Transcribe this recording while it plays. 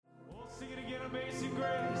Amazing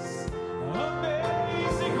grace,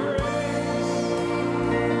 amazing grace,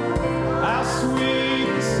 how sweet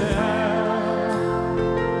the sound.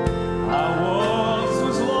 I once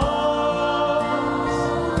was lost,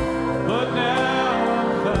 but now I'm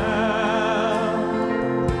found.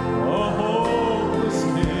 A hopeless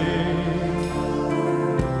case,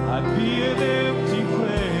 I'd be an empty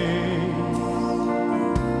place.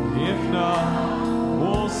 If not,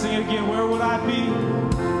 we'll sing again. Where would I be?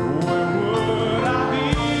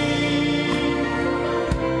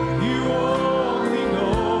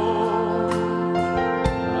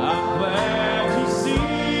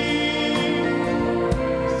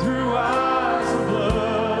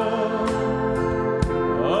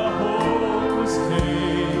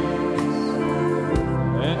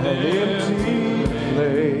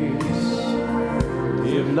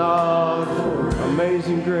 Not for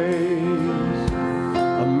amazing grace,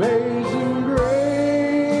 amazing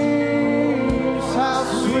grace, how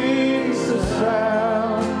sweet the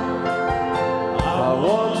sound. I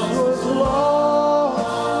once was lost,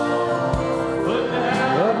 but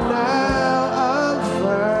now I'm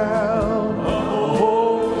found. A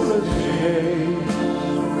hopeless case,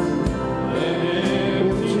 an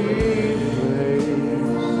empty place,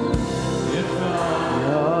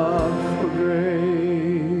 not for grace.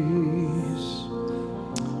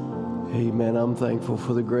 Amen. I'm thankful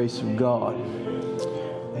for the grace of God.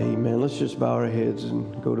 Amen. Let's just bow our heads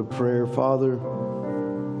and go to prayer. Father,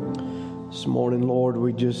 this morning, Lord,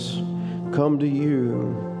 we just come to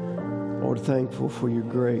you, Lord, thankful for your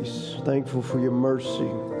grace, thankful for your mercy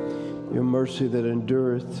that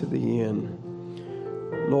endureth to the end.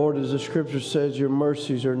 Lord, as the scripture says, your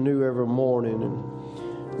mercies are new every morning, and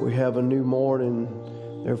we have a new morning,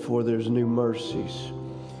 therefore there's new mercies.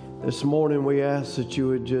 This morning we ask that you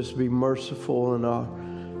would just be merciful in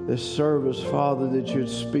this service, Father, that you'd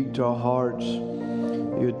speak to our hearts,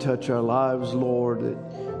 you'd touch our lives, Lord, that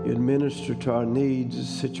you'd minister to our needs and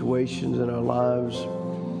situations in our lives.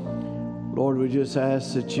 Lord, we just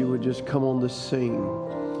ask that you would just come on the scene.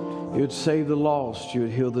 You'd save the lost,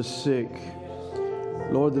 you'd heal the sick.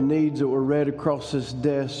 Lord, the needs that were read across this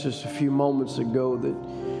desk just a few moments ago, that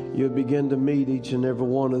you'd begin to meet each and every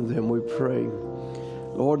one of them, we pray.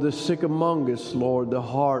 Lord, the sick among us, Lord, the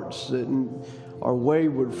hearts that are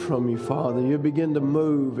wayward from you, Father, you begin to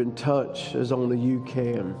move and touch as only you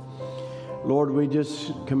can. Lord, we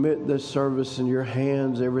just commit this service in your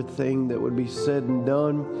hands, everything that would be said and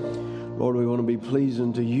done. Lord, we want to be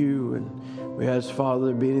pleasing to you, and we ask, Father,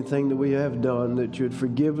 there be anything that we have done, that you'd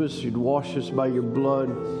forgive us, you'd wash us by your blood.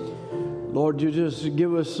 Lord, you just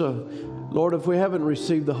give us Lord, if we haven't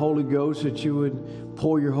received the Holy Ghost, that you would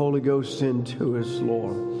pour your Holy Ghost into us,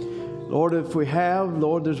 Lord. Lord, if we have,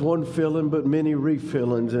 Lord, there's one filling, but many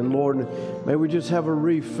refillings. And Lord, may we just have a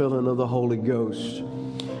refilling of the Holy Ghost.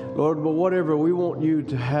 Lord, but whatever, we want you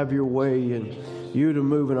to have your way and you to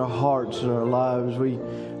move in our hearts and our lives. We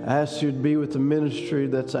ask you to be with the ministry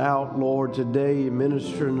that's out, Lord, today,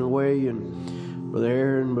 ministering away. And Brother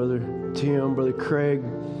Aaron, Brother Tim, Brother Craig,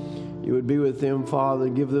 you would be with them, Father.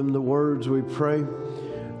 Give them the words, we pray.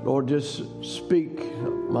 Lord, just speak,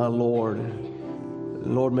 my Lord.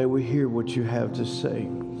 Lord, may we hear what you have to say.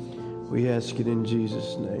 We ask it in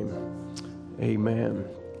Jesus' name. Amen.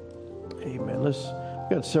 Amen. We've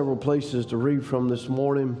got several places to read from this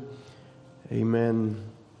morning. Amen.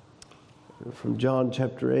 From John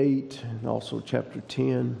chapter 8 and also chapter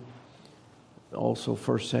 10. Also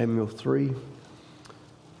 1 Samuel 3.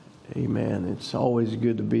 Amen. It's always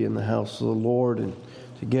good to be in the house of the Lord and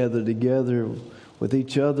to gather together with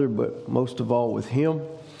each other, but most of all with Him.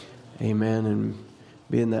 Amen. And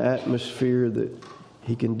be in the atmosphere that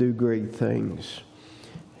He can do great things.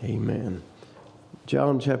 Amen.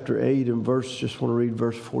 John chapter 8 and just want to read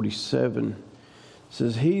verse 47. It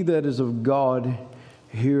says, He that is of God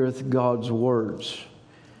heareth God's words.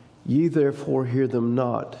 Ye therefore hear them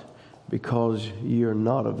not, because ye are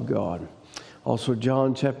not of God. Also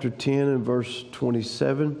John chapter 10 and verse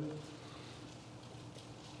 27.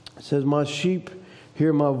 It says, My sheep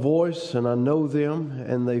hear my voice, and I know them,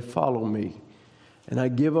 and they follow me. And I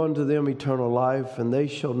give unto them eternal life, and they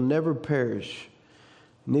shall never perish,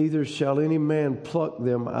 neither shall any man pluck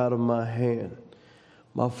them out of my hand.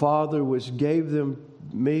 My Father which gave them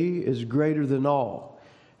me is greater than all,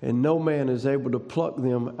 and no man is able to pluck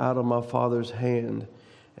them out of my Father's hand.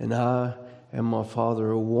 And I and my Father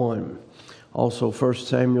are one. Also 1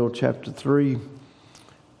 Samuel chapter 3,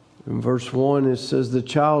 in verse 1, it says, The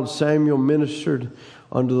child Samuel ministered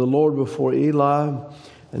unto the Lord before Eli,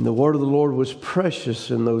 and the word of the Lord was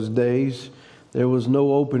precious in those days. There was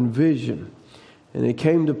no open vision. And it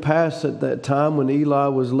came to pass at that time when Eli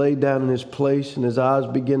was laid down in his place, and his eyes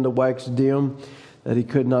began to wax dim, that he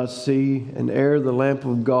could not see. And ere the lamp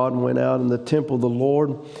of God went out in the temple of the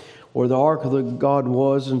Lord, where the ark of the God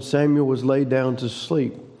was, and Samuel was laid down to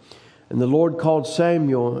sleep. And the Lord called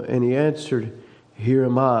Samuel, and he answered, Here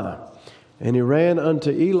am I. And he ran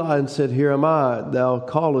unto Eli and said, Here am I, thou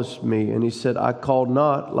callest me. And he said, I called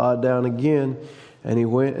not, lie down again. And he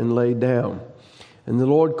went and lay down. And the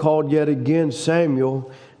Lord called yet again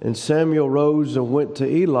Samuel, and Samuel rose and went to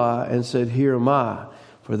Eli and said, Here am I,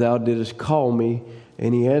 for thou didst call me.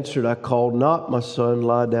 And he answered, I called not, my son,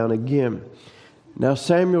 lie down again. Now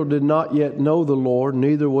Samuel did not yet know the Lord,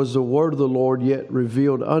 neither was the word of the Lord yet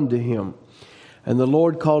revealed unto him. And the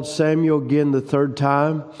Lord called Samuel again the third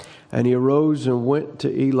time, and he arose and went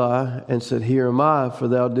to Eli and said, Here am I, for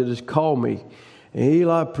thou didst call me. And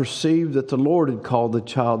Eli perceived that the Lord had called the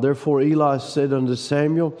child. Therefore Eli said unto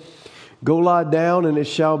Samuel, Go lie down, and it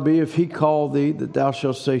shall be, if he call thee, that thou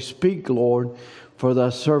shalt say, Speak, Lord, for thy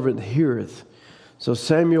servant heareth. So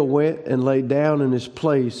Samuel went and lay down in his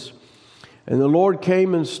place. And the Lord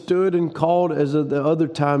came and stood and called as at the other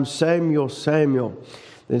time, Samuel, Samuel.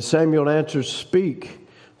 Then Samuel answered, Speak,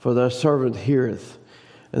 for thy servant heareth.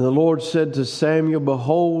 And the Lord said to Samuel,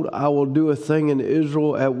 Behold, I will do a thing in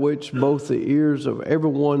Israel at which both the ears of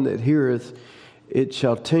everyone that heareth it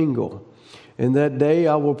shall tingle. In that day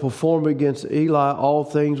I will perform against Eli all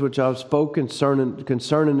things which I have spoken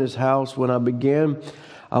concerning his house. When I began,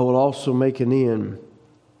 I will also make an end.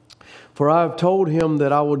 For I have told him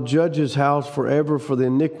that I will judge his house forever for the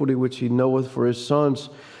iniquity which he knoweth, for his sons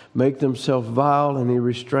make themselves vile, and he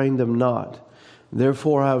restrained them not.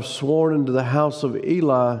 Therefore I have sworn unto the house of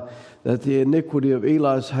Eli that the iniquity of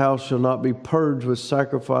Eli's house shall not be purged with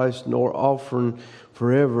sacrifice nor offering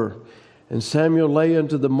forever. And Samuel lay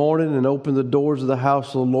unto the morning and opened the doors of the house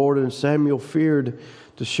of the Lord, and Samuel feared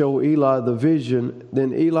to show Eli the vision.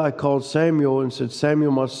 Then Eli called Samuel and said,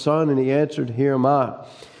 Samuel, my son. And he answered, Here am I.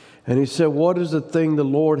 And he said, What is the thing the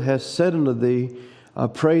Lord hath said unto thee? I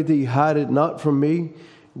pray thee, hide it not from me.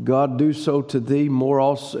 God do so to thee, more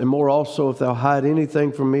also if thou hide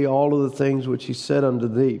anything from me, all of the things which he said unto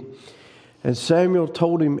thee. And Samuel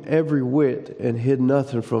told him every whit, and hid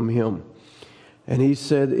nothing from him. And he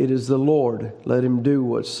said, It is the Lord, let him do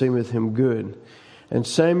what seemeth him good. And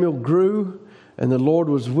Samuel grew, and the Lord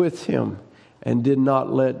was with him, and did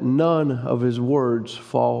not let none of his words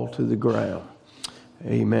fall to the ground.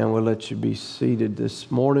 Amen. We'll let you be seated this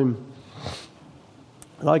morning.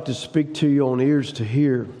 I'd like to speak to you on ears to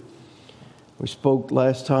hear. We spoke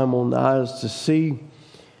last time on the eyes to see.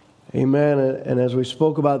 Amen. And as we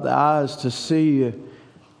spoke about the eyes to see,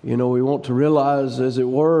 we want to realize, as it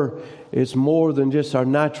were, it's more than just our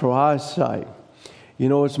natural eyesight.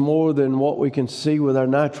 It's more than what we can see with our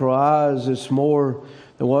natural eyes. It's more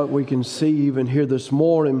than what we can see even here this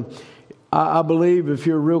morning. I believe if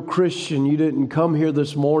you're a real Christian, you didn't come here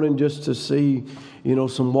this morning just to see,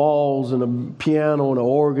 some walls and a piano and an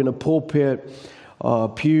organ, a pulpit,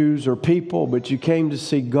 pews or people, but you came to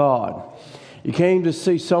see God. You came to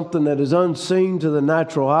see something that is unseen to the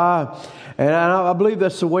natural eye. And I believe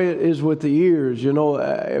that's the way it is with the ears.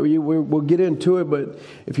 We'll get into it, but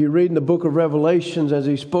if you read in the book of Revelations, as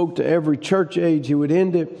he spoke to every church age, he would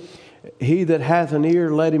end it, He that hath an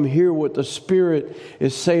ear, let him hear what the Spirit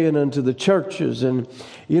is saying unto the churches. And,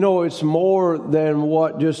 it's more than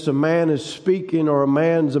what just a man is speaking or a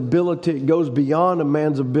man's ability. It goes beyond a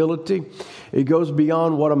man's ability. It goes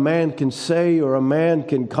beyond what a man can say or a man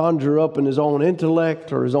can conjure up in his own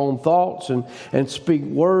intellect or his own thoughts and speak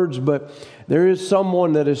words. But there is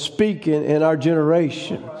someone that is speaking in our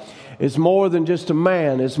generation. It's more than just a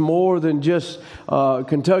man. It's more than just a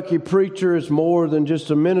Kentucky preacher. It's more than just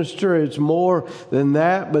a minister. It's more than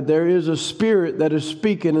that. But there is a spirit that is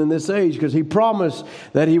speaking in this age, because he promised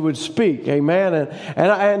that he would speak. Amen.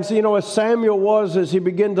 And so, as Samuel was, as he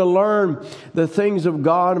began to learn the things of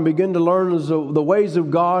God and begin to learn the ways of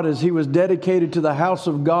God, as he was dedicated to the house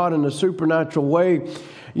of God in a supernatural way,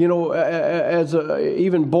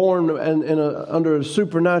 even born under a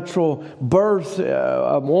supernatural birth,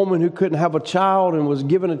 a woman who couldn't have a child and was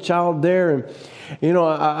given a child there. And,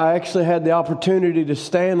 I actually had the opportunity to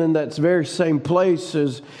stand in that very same place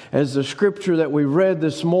as the scripture that we read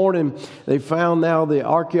this morning. They found now the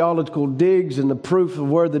archaeological digs and the proof of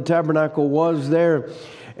where the tabernacle was there.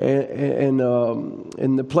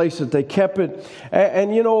 in the place that they kept it.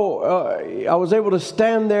 And you know, I was able to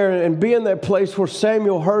stand there and be in that place where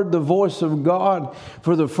Samuel heard the voice of God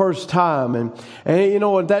for the first time. And you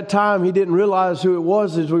know, at that time, he didn't realize who it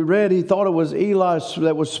was. As we read, he thought it was Eli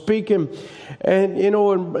that was speaking. And, you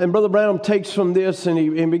know, and Brother Branham takes from this and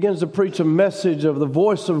he begins to preach a message of the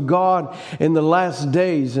voice of God in the last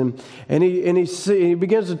days. And he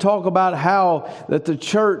begins to talk about how that the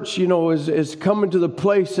church, you know, is coming to the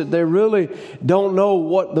place that they really don't know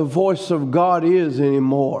what the voice of God is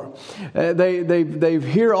anymore. They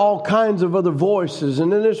hear all kinds of other voices.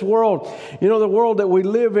 And in this world, you know, the world that we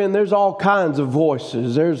live in, there's all kinds of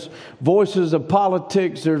voices. There's voices of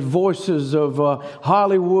politics. There's voices of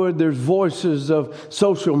Hollywood. There's voices of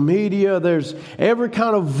social media. There's every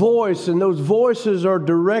kind of voice, and those voices are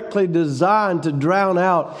directly designed to drown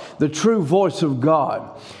out the true voice of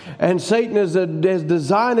God. And Satan has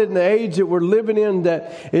designed it in the age that we're living in,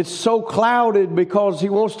 that it's so clouded because he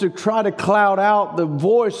wants to try to cloud out the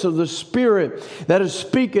voice of the Spirit that is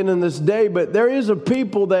speaking in this day. But there is a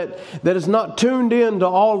people that is not tuned in to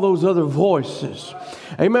all those other voices.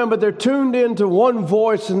 Amen. But they're tuned into one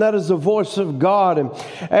voice, and that is the voice of God.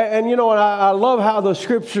 And you know, I love how the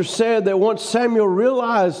Scripture said that once Samuel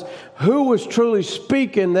realized who was truly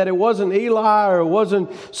speaking, that it wasn't Eli or it wasn't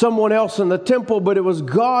someone else in the temple, but it was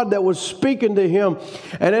God that was speaking to him.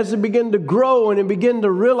 And as he began to grow and he began to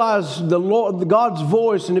realize God's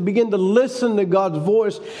voice, and he began to listen to God's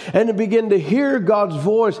voice, and he began to hear God's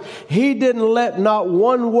voice, he didn't let not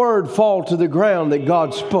one word fall to the ground that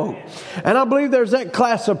God spoke. And I believe there's that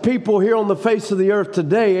class of people here on the face of the earth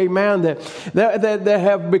today, amen, that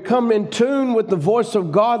have become in tune with the voice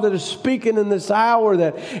of God that is speaking in this hour,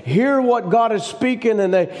 that hear what God is speaking,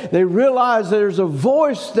 and they realize there's a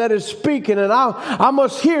voice that is speaking, and I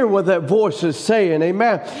must hear what that voice is saying,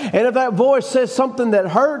 amen. And if that voice says something that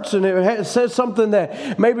hurts, and it says something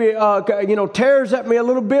that maybe tears at me a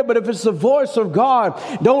little bit, but if it's the voice of God,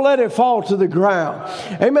 don't let it fall to the ground,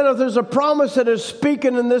 amen. If there's a promise that is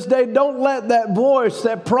speaking in this day, don't let that voice,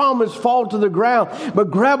 that promise fall to the ground, but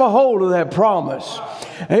grab a hold of that promise.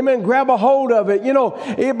 Amen. Grab a hold of it. You know,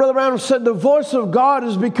 Brother Branham said the voice of God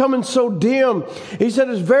is becoming so dim. He said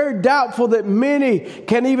it's very doubtful that many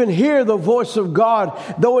can even hear the voice of God,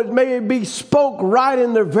 though it may be spoke right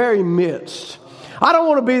in their very midst. I don't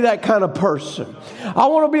want to be that kind of person. I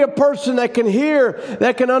want to be a person that can hear,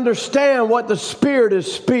 that can understand what the Spirit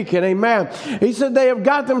is speaking. Amen. He said they have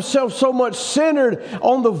got themselves so much centered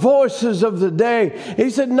on the voices of the day.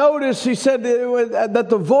 He said, notice, he said that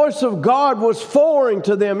the voice of God was foreign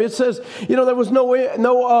to them. It says, you know, there was no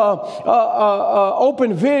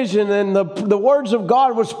open vision, and the words of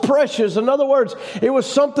God was precious. In other words, it was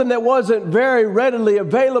something that wasn't very readily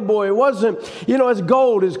available. It wasn't, you know, as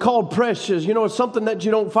gold is called precious. You know, it's something that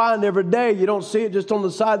you don't find every day. You don't see it just on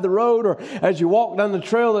the side of the road, or as you walk down the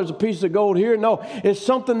trail, there's a piece of gold here. No, it's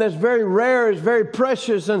something that's very rare, it's very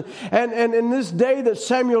precious. And in this day that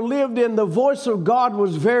Samuel lived in, the voice of God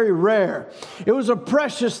was very rare. It was a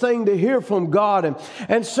precious thing to hear from God.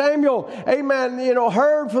 And Samuel, amen, you know,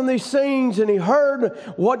 heard from these things, and he heard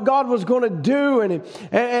what God was going to do,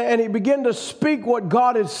 and he began to speak what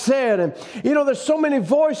God had said. And you know, there's so many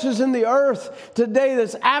voices in the earth today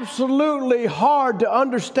that's absolutely hard to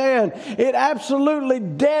understand. It absolutely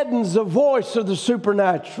deadens the voice of the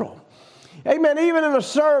supernatural. Amen. Even in a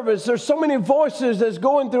service, there's so many voices that's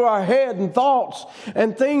going through our head and thoughts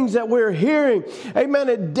and things that we're hearing. Amen.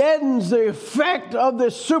 It deadens the effect of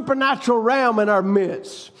this supernatural realm in our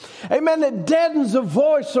midst. Amen. It deadens the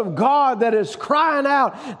voice of God that is crying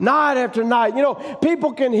out night after night. You know,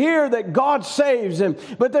 people can hear that God saves them,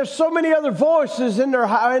 but there's so many other voices in their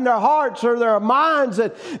hearts or their minds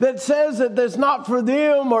that says that it's not for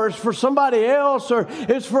them, or it's for somebody else, or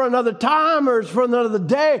it's for another time, or it's for another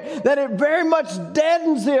day, that it very much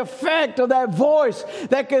deadens the effect of that voice,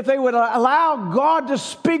 that if they would allow God to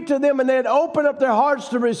speak to them and they'd open up their hearts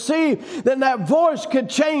to receive, then that voice could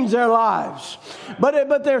change their lives.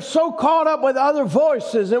 But they're so caught up with other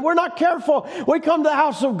voices, and we're not careful. We come to the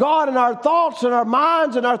house of God, and our thoughts and our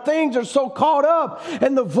minds and our things are so caught up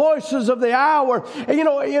in the voices of the hour. And you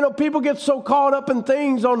know, people get so caught up in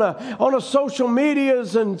things on a social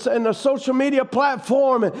medias and a social media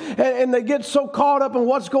platform, and they get so caught up in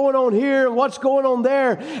what's going on here here and what's going on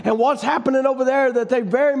there and what's happening over there, that they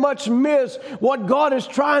very much miss what God is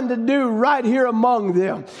trying to do right here among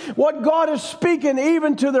them. What God is speaking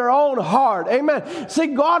even to their own heart. Amen. See,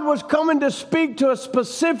 God was coming to speak to a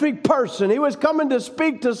specific person. He was coming to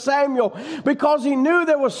speak to Samuel because he knew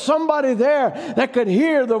there was somebody there that could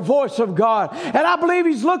hear the voice of God. And I believe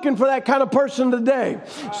he's looking for that kind of person today.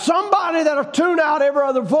 Somebody that'll tune out every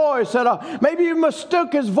other voice. That maybe you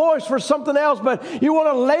mistook his voice for something else, but you want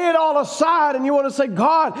to lay it all aside and you want to say,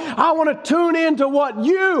 God, I want to tune into what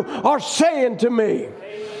you are saying to me.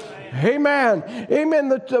 Amen. Amen.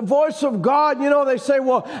 The voice of God, you know, they say,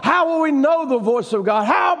 well, how will we know the voice of God?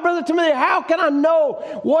 How, Brother Timothy, how can I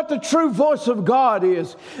know what the true voice of God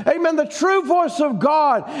is? Amen. The true voice of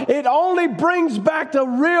God, it only brings back the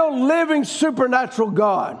real, living, supernatural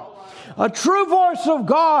God. A true voice of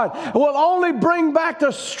God will only bring back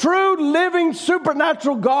the true, living,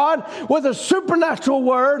 supernatural God with a supernatural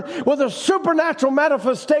word, with a supernatural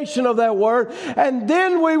manifestation of that word, and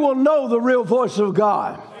then we will know the real voice of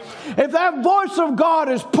God. If that voice of God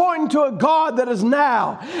is pointing to a God that is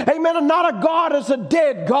now, amen, and not a God that's a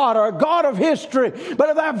dead God or a God of history, but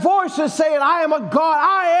if that voice is saying, I am a God,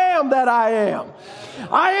 I am that I am.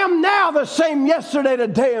 I am now the same yesterday,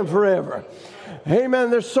 today, and forever. Amen.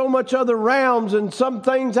 There's so much other realms and some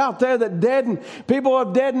things out there that deaden. People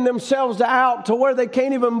have deadened themselves out to where they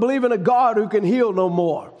can't even believe in a God who can heal no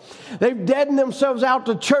more. They've deadened themselves out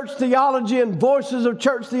to church theology and voices of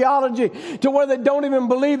church theology to where they don't even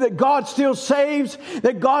believe that God still saves,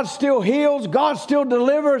 that God still heals, God still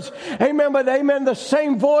delivers. Amen. But amen, the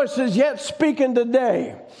same voice is yet speaking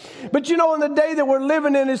today. But you know, in the day that we're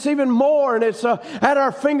living in, it's even more, and it's at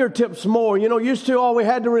our fingertips more. You know, used to all we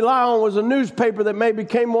had to rely on was a newspaper that maybe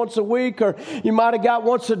came once a week, or you might have got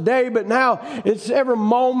once a day. But now it's every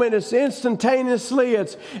moment, it's instantaneously,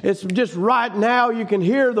 it's just right now. You can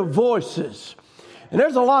hear the voices, and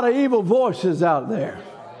there's a lot of evil voices out there.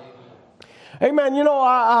 Amen. You know,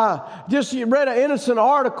 I just read an innocent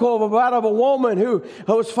article about a woman who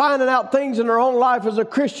was finding out things in her own life as a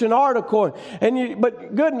Christian article.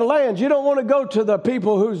 But good in the land, you don't want to go to the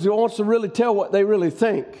people who wants to really tell what they really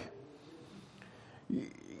think.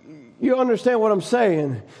 You understand what I'm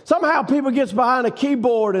saying? Somehow people gets behind a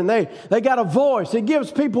keyboard and they got a voice. It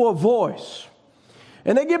gives people a voice.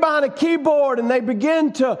 And they get behind a keyboard and they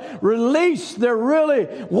begin to release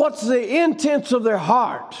what's the intents of their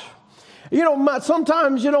heart. You know,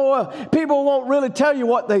 sometimes, people won't really tell you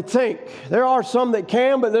what they think. There are some that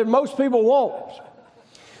can, but most people won't.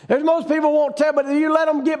 Most people won't tell, but if you let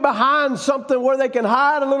them get behind something where they can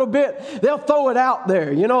hide a little bit, they'll throw it out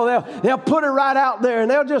there. You know, they'll put it right out there and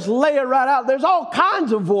they'll just lay it right out. There's all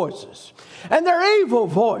kinds of voices, and they're evil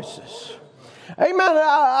voices. Amen.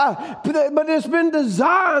 But it's been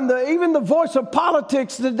designed, even the voice of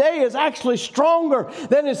politics today is actually stronger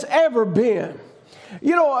than it's ever been.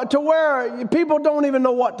 You know, to where people don't even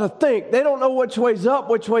know what to think. They don't know which way's up,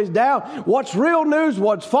 which way's down, what's real news,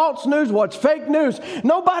 what's false news, what's fake news.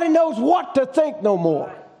 Nobody knows what to think no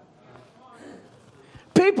more.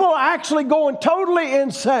 People are actually going totally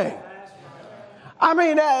insane. I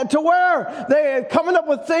mean, to where they're coming up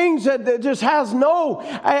with things that just has no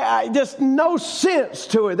sense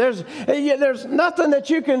to it. There's nothing that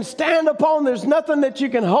you can stand upon. There's nothing that you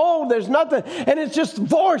can hold. There's nothing. And it's just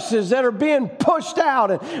voices that are being pushed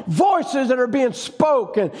out and voices that are being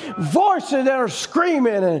spoken, voices that are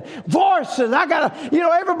screaming and voices.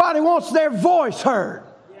 Everybody wants their voice heard.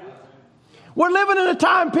 We're living in a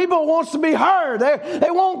time people wants to be heard.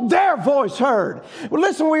 They want their voice heard. Well,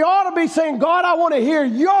 listen, we ought to be saying, God, I want to hear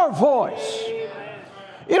your voice.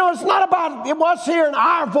 You know, it's not about what's hearing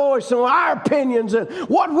our voice and our opinions and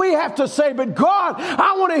what we have to say, but God,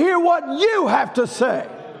 I want to hear what you have to say.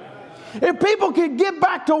 If people could get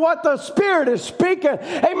back to what the Spirit is speaking,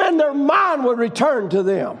 amen, their mind would return to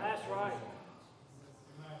them.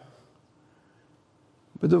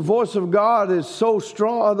 But the voice of God is so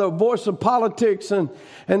strong, the voice of politics and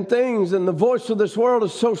things, and the voice of this world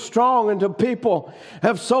is so strong until people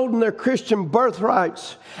have sold their Christian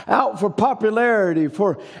birthrights out for popularity,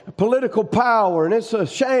 for political power, and it's a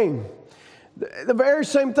shame. The very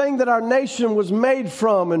same thing that our nation was made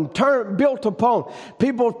from and built upon,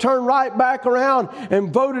 people turned right back around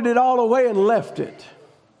and voted it all away and left it.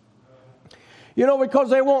 You know, because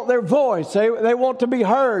they want their voice. They want to be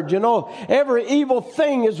heard. You know, every evil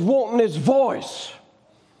thing is wanting its voice.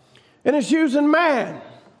 And it's using man.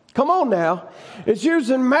 Come on now. It's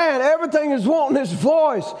using man. Everything is wanting his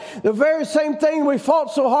voice. The very same thing we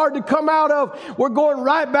fought so hard to come out of, we're going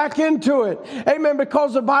right back into it. Amen.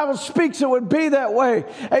 Because the Bible speaks it would be that way.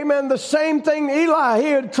 Amen. The same thing Eli, he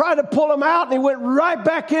had tried to pull him out and he went right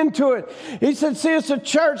back into it. He said, see, it's a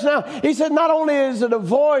church now. He said, not only is it a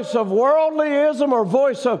voice of worldlyism or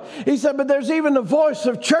voice of, he said, but there's even the voice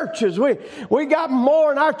of churches. We got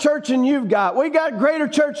more in our church than you've got. We got greater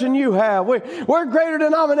church than you have. We're greater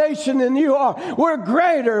denomination than you are. We're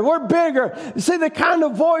greater. We're bigger. See, the kind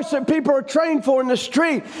of voice that people are trained for in the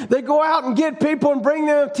street. They go out and get people and bring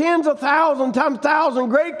them tens of thousands times thousand.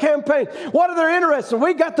 Great campaign. What are they interested in?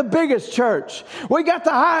 We got the biggest church. We got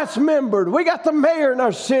the highest member. We got the mayor in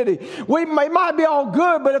our city. It might be all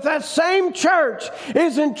good, but if that same church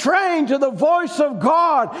isn't trained to the voice of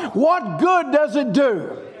God, what good does it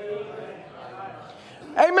do?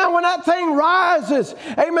 Amen. When that thing rises,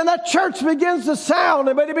 amen, that church begins to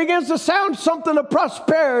sound, but it begins to sound something of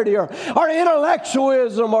prosperity or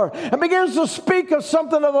intellectualism, or it begins to speak of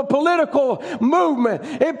something of a political movement.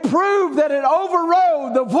 It proved that it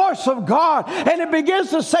overrode the voice of God, and it begins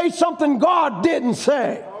to say something God didn't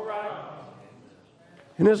say.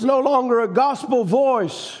 And it's no longer a gospel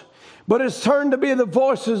voice, but it's turned to be the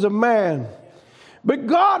voices of man. But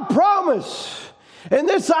God promised in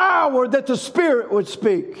this hour that the Spirit would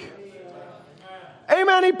speak.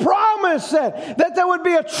 Amen. He promised that there would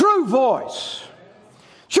be a true voice.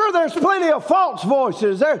 Sure, there's plenty of false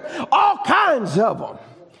voices. There's all kinds of them.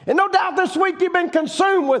 And no doubt this week you've been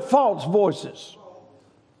consumed with false voices.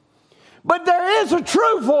 But there is a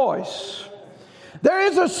true voice. There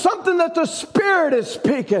is something that the Spirit is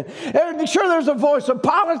speaking. And sure, there's a voice of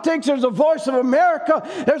politics. There's a voice of America.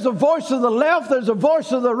 There's a voice of the left. There's a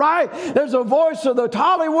voice of the right. There's a voice of the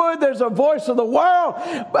Hollywood. There's a voice of the world.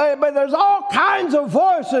 But there's all kinds of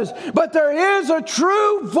voices. But there is a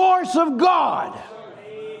true voice of God.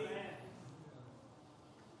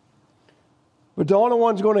 But the only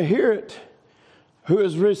one's going to hear it who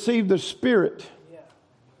has received the Spirit.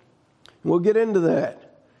 We'll get into that.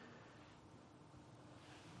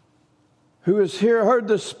 Who has heard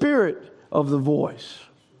the Spirit of the voice.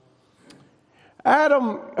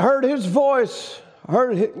 Adam heard his voice,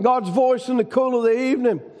 heard God's voice in the cool of the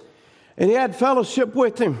evening, and he had fellowship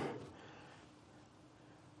with him.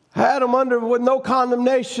 Adam with no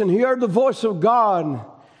condemnation, he heard the voice of God.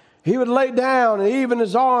 He would lay down, and even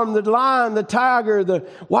his arm, the lion, the tiger, the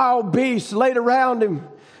wild beast laid around him.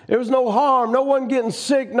 There was no harm, no one getting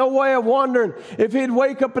sick, no way of wondering if he'd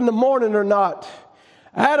wake up in the morning or not.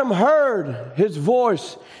 Adam heard his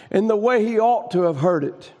voice in the way he ought to have heard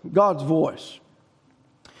it, God's voice.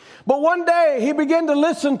 But one day he began to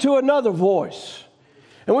listen to another voice.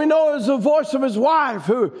 And we know it was the voice of his wife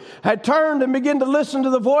who had turned and began to listen to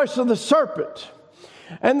the voice of the serpent.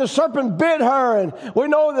 And the serpent bit her, and we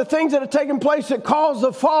know the things that had taken place that caused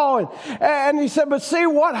the fall. And he said, but see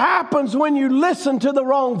what happens when you listen to the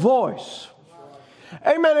wrong voice.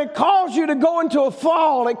 Amen. It calls you to go into a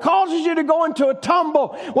fall. It causes you to go into a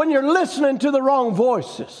tumble when you're listening to the wrong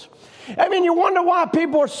voices. I mean, you wonder why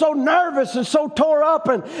people are so nervous and so tore up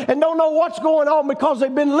and don't know what's going on, because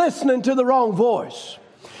they've been listening to the wrong voice.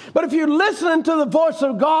 But if you're listening to the voice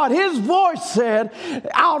of God, His voice said,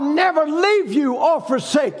 I'll never leave you or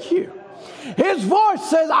forsake you. His voice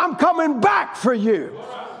says, I'm coming back for you.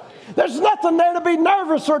 There's nothing there to be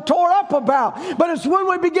nervous or tore up about. But it's when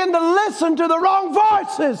we begin to listen to the wrong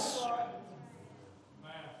voices.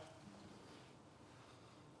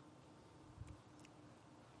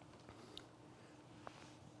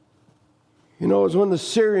 You know, it was when the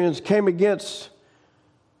Syrians came against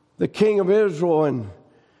the king of Israel, and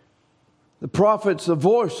the prophets, their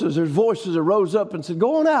voices arose up and said,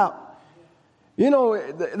 go on out. You know,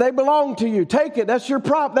 they belong to you. Take it. That's your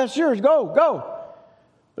prop. That's yours. Go.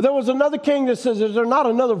 There was another king that says, is there not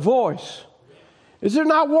another voice? Is there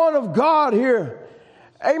not one of God here?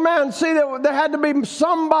 Amen. See, there had to be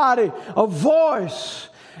somebody, a voice.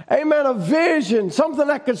 Amen. A vision, something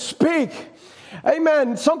that could speak.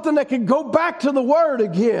 Amen. Something that could go back to the Word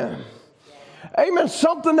again. Amen.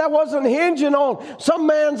 Something that wasn't hinging on some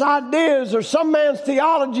man's ideas or some man's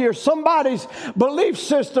theology or somebody's belief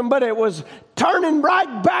system, but it was turning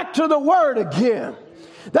right back to the Word again.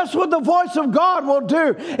 That's what the voice of God will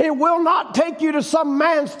do. It will not take you to some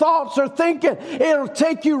man's thoughts or thinking. It'll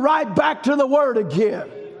take you right back to the Word again.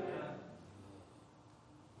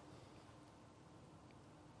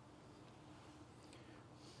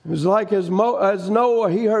 It was like as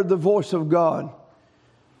Noah, he heard the voice of God.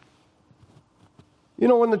 You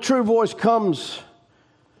know, when the true voice comes,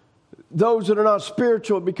 those that are not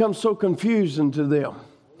spiritual, it becomes so confusing to them.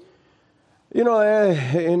 You know,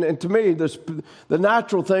 and to me, the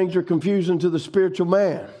natural things are confusing to the spiritual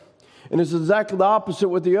man. And it's exactly the opposite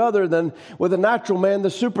with the other. Than with the natural man, the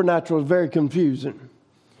supernatural is very confusing.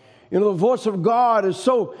 You know, the voice of God is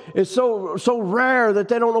so rare that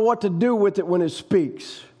they don't know what to do with it when it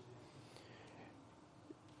speaks.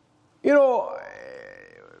 You know,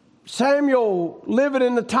 Samuel, living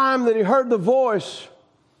in the time that he heard the voice,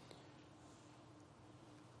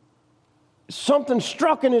 something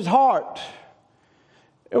struck in his heart.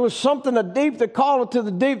 It was something deep that called it to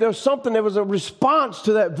the deep. There was something that was a response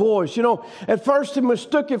to that voice. You know, at first he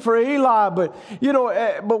mistook it for Eli, but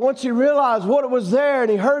once he realized what it was there and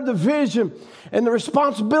he heard the vision and the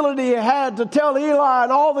responsibility he had to tell Eli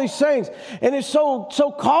and all these things, and it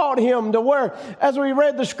so caught him to where, as we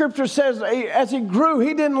read, the scripture says, as he grew,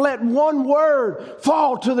 he didn't let one word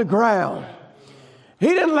fall to the ground. He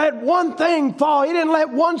didn't let one thing fall. He didn't let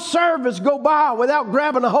one service go by without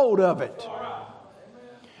grabbing a hold of it.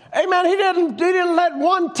 Amen. He didn't let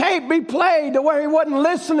one tape be played to where he wasn't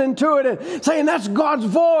listening to it and saying, that's God's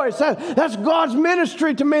voice. That's God's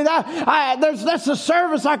ministry to me. That's the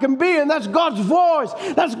service I can be in. That's God's voice.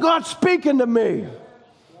 That's God speaking to me.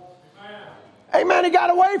 Amen. He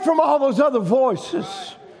got away from all those other voices.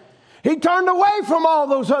 He turned away from all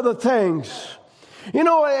those other things. You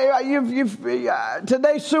know,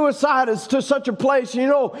 today suicide is to such a place. You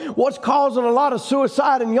know, what's causing a lot of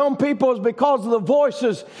suicide in young people is because of the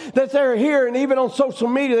voices that they're hearing, even on social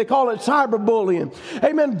media. They call it cyberbullying.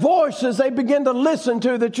 Amen. Voices they begin to listen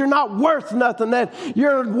to that you're not worth nothing, that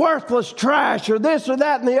you're worthless trash, or this or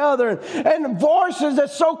that and the other. And voices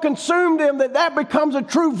that so consume them that becomes a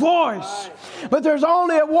true voice. But there's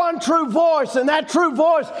only one true voice, and that true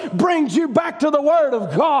voice brings you back to the Word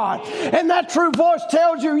of God. And that true voice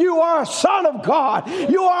tells you you are a son of God.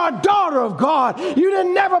 You are a daughter of God. You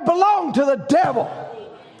didn't never belong to the devil.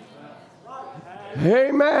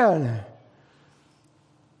 Amen.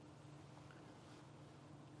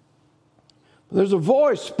 There's a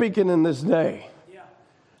voice speaking in this day.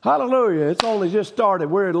 Hallelujah. It's only just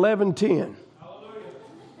started. We're at 11:10.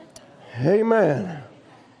 Amen.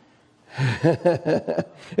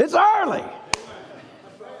 It's early.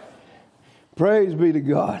 Praise be to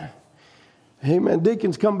God. Amen.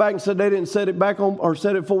 Deacons come back and said they didn't set it back on or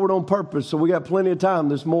set it forward on purpose, so we got plenty of time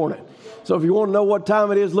this morning. So if you want to know what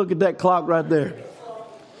time it is, look at that clock right there.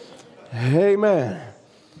 Amen.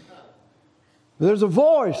 There's a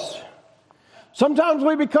voice. Sometimes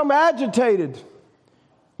we become agitated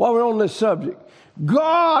while we're on this subject.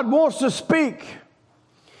 God wants to speak.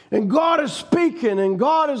 And God is speaking, and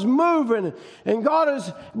God is moving,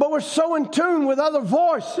 but we're so in tune with other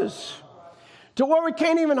voices to where we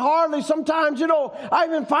can't even hardly, sometimes, I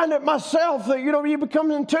even find it myself that, you become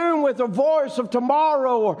in tune with a voice of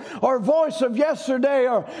tomorrow or a voice of yesterday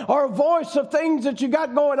or a voice of things that you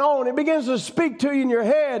got going on. It begins to speak to you in your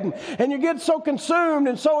head, and you get so consumed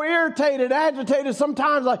and so irritated, agitated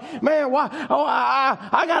sometimes, like, man, why? Oh,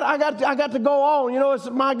 I got to go on. It's,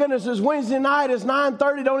 my goodness, it's Wednesday night, it's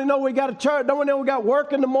 9:30, don't even know we got a church, don't even know we got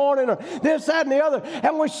work in the morning, or this, that, and the other.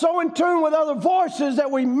 And we're so in tune with other voices that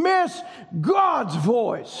we miss God's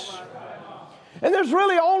voice. And there's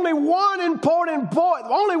really only one important voice,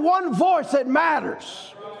 only one voice that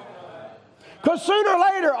matters. Because sooner or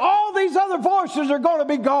later, all these other voices are going to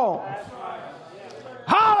be gone.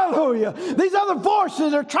 Hallelujah. These other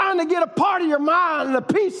voices are trying to get a part of your mind and a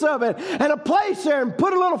piece of it and a place there and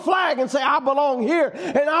put a little flag and say, I belong here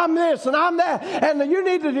and I'm this and I'm that. And you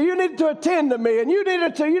need to attend to me, and you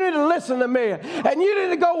need to listen to me, and you need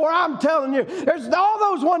to go where I'm telling you. All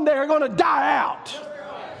those one day are going to die out.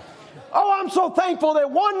 Oh, I'm so thankful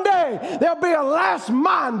that one day there'll be a last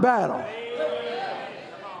mind battle.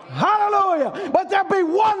 Hallelujah. But there'll be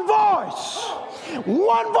one voice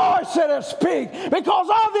that'll speak, because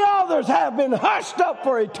all the others have been hushed up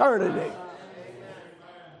for eternity.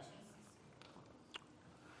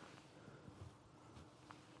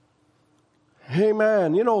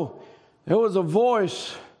 Amen. There was a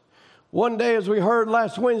voice one day, as we heard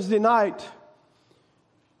last Wednesday night,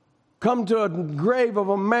 come to a grave of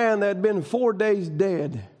a man that had been 4 days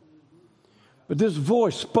dead. But this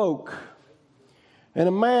voice spoke. And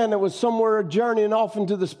a man that was somewhere journeying off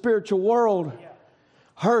into the spiritual world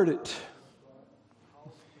heard it.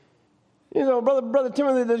 Brother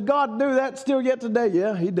Timothy, does God do that still yet today?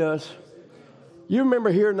 Yeah, he does. You remember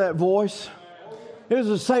hearing that voice. It was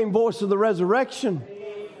the same voice of the resurrection.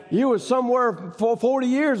 You was somewhere for 40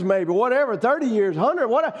 years maybe, whatever, 30 years, 100,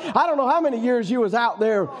 whatever. I don't know how many years you was out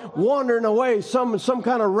there wandering away some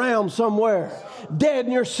kind of realm somewhere, dead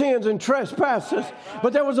in your sins and trespasses.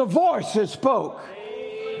 But there was a voice that spoke.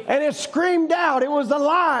 And it screamed out. It was the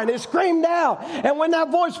lion. It screamed out. And when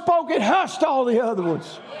that voice spoke, it hushed all the other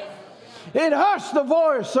ones. It hushed the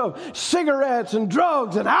voice of cigarettes and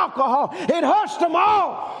drugs and alcohol. It hushed them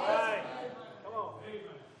all.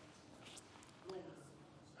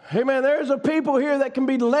 Amen. There's a people here that can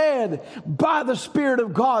be led by the Spirit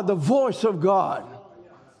of God, the voice of God.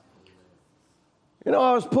 You know,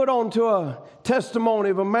 I was put on to a testimony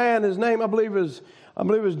of a man. His name, I believe, was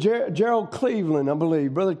Gerald Cleveland, I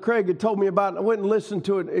believe. Brother Craig had told me about it. I went and listened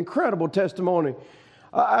to it. Incredible testimony.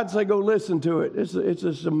 I'd say go listen to it. It's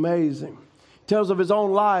just amazing. It tells of his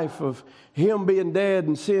own life, of him being dead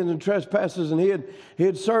in sins and trespasses. And he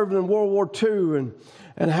had served in World War II,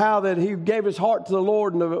 and how that he gave his heart to the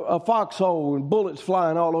Lord in a foxhole and bullets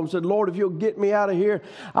flying all over him. Said, Lord, if you'll get me out of here,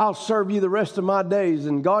 I'll serve you the rest of my days.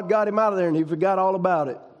 And God got him out of there, and he forgot all about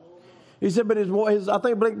it. He said, but I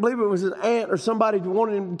believe it was his aunt or somebody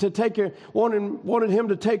wanted him to take her, wanted him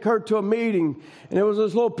to take her to a meeting. And it was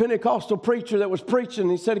this little Pentecostal preacher that was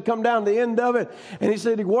preaching. He said he'd come down to the end of it. And he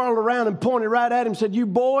said he whirled around and pointed right at him and said, you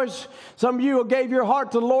boys, some of you gave your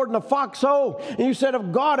heart to the Lord in a foxhole. And you said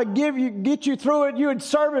if God would get you through it, you would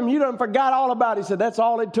serve him. You done forgot all about it. He said, that's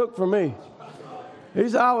all it took for me. He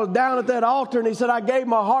said, I was down at that altar, and he said, I gave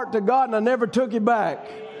my heart to God and I never took it back.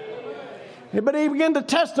 But he began to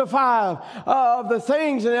testify of the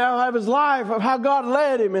things of his life, of how God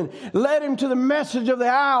led him and led him to the message of the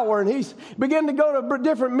hour. And he began to go to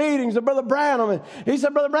different meetings of Brother Branham. And he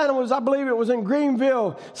said Brother Branham was, I believe it was in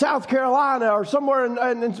Greenville, South Carolina, or somewhere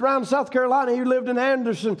around South Carolina. He lived in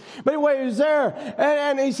Anderson. But anyway, he was there.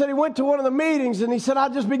 And he said he went to one of the meetings, and he said, I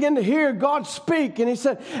just began to hear God speak. And he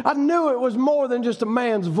said, I knew it was more than just a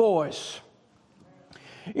man's voice.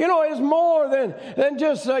 You know, it's more than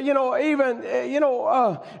just just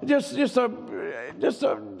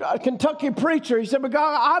a Kentucky preacher. He said,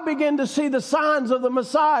 because I began to see the signs of the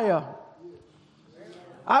Messiah.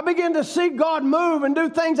 I began to see God move and do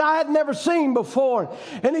things I had never seen before.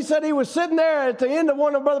 And he said he was sitting there at the end of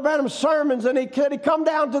one of Brother Branham's sermons, and he come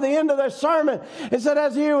down to the end of their sermon and said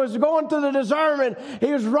as he was going through the discernment,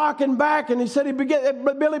 he was rocking back, and he said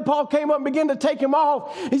Billy Paul came up and began to take him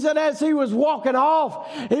off. He said as he was walking off,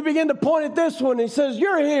 he began to point at this one. He says,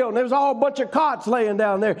 you're healed. And there was a whole bunch of cots laying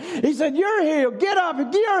down there. He said, you're healed. Get up.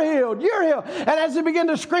 You're healed. You're healed. And as he began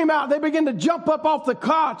to scream out, they began to jump up off the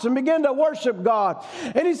cots and begin to worship God.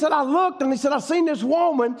 And he said, I looked, and he said, I seen this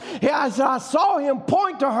woman. I saw him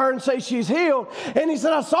point to her and say she's healed. And he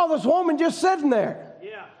said, I saw this woman just sitting there.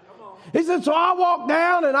 Yeah, come on. He said, so I walked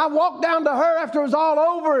down to her after it was all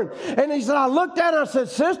over. And he said, I looked at her and I said,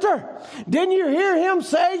 sister, didn't you hear him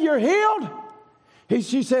say you're healed?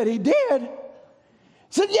 She said, he did. He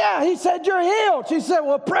said, yeah, he said, you're healed. She said,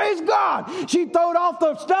 well, praise God. She throwed off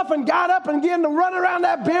the stuff and got up and began to run around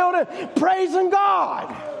that building praising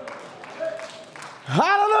God.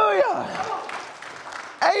 Hallelujah.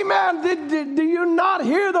 Amen. Do you not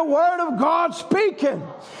hear the word of God speaking?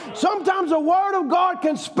 Sometimes the word of God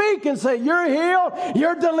can speak and say, you're healed,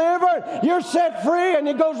 you're delivered, you're set free, and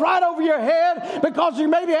it goes right over your head because you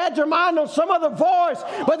maybe had your mind on some other voice,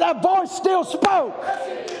 but that voice still spoke.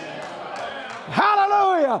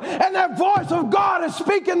 Hallelujah. And that voice of God is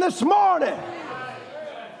speaking this morning.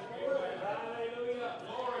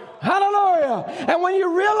 Hallelujah. And when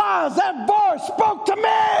you realize that voice spoke to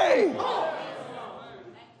me.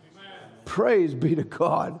 Praise be to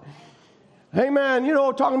God. Amen. You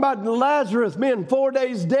know, talking about Lazarus being 4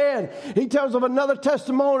 days dead. He tells of another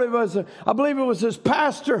testimony. I believe it was his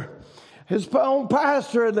pastor. His own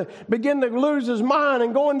pastor that began to lose his mind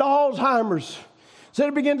and go into Alzheimer's. Said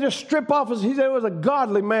he began to strip off he said he was a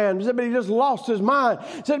godly man. He said, but he just lost his mind.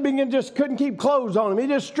 He said he just couldn't keep clothes on him. He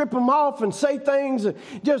just strip them off and say things,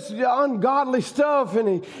 just ungodly stuff. And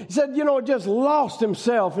he said, just lost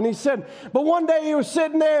himself. And he said, but one day he was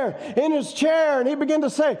sitting there in his chair and he began to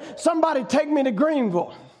say, somebody take me to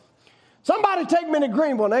Greenville. Somebody take me to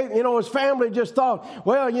Greenville. And his family just thought,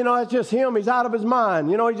 well, it's just him. He's out of his mind.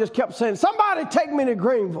 He just kept saying, somebody take me to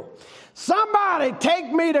Greenville. Somebody take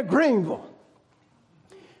me to Greenville.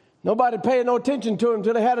 Nobody paid no attention to him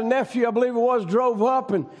until they had a nephew, I believe it was, drove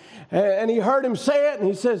up and he heard him say it. And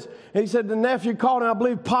he said the nephew called him, I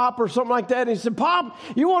believe, Pop or something like that. And he said, Pop,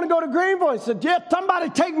 you want to go to Greenville? He said, yeah,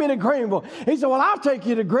 somebody take me to Greenville. He said, well, I'll take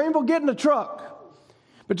you to Greenville. Get in the truck.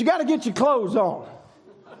 But you got to get your clothes on.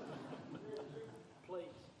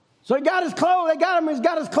 So he got his clothes, he's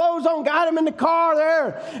got his clothes on, got him in the car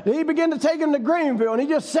there. And he began to take him to Greenville, and he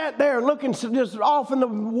just sat there looking just off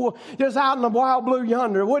just out in the wild blue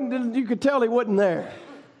yonder. You could tell he wasn't there.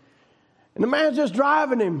 And the man's just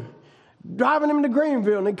driving him to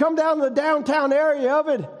Greenville. And he come down to the downtown area of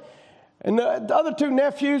it. And the other two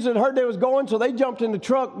nephews had heard they was going, so they jumped in the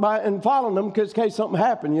truck and followed them in case something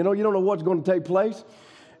happened. You know, you don't know what's going to take place.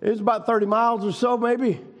 It was about 30 miles or so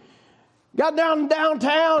maybe. Got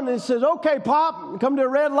downtown and says, okay, Pop, come to a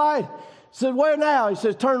red light. Said, where now? He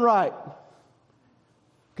says, turn right.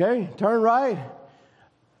 Okay, turn right.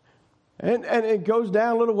 And it goes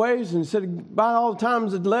down a little ways, and he said, about all the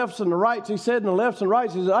times the lefts and the rights, he said, and the lefts and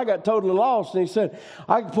rights, he said, I got totally lost. And he said,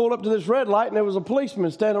 I pulled up to this red light, and there was a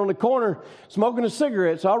policeman standing on the corner smoking a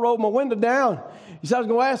cigarette. So I rolled my window down. He said, I was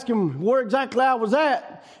going to ask him where exactly I was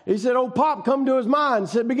at. He said, old Pop come to his mind.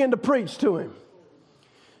 He said, begin to preach to him.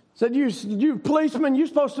 Said, you policeman, you're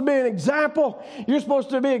supposed to be an example. You're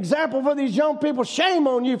supposed to be an example for these young people. Shame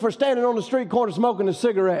on you for standing on the street corner smoking a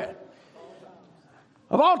cigarette.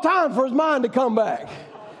 Of all time for his mind to come back.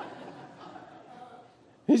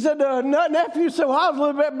 He said, nephew said, well, I was a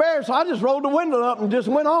little bit embarrassed, so I just rolled the window up and just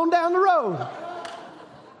went on down the road.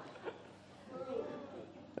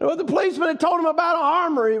 Well, the policeman had told him about an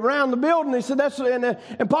armory around the building. He said,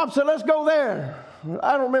 and Pop said, let's go there.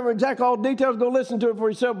 I don't remember exactly all the details. Go listen to it for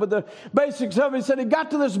yourself. But the basics of it, he said he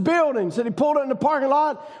got to this building. He said he pulled it in the parking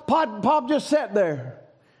lot. Pop just sat there.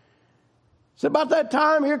 So about that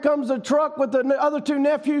time, here comes the truck with the other two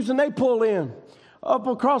nephews, and they pull in up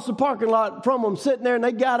across the parking lot from them, sitting there, and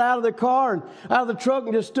they got out of their car and out of the truck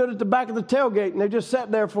and just stood at the back of the tailgate, and they just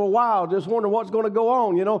sat there for a while, just wondering what's going to go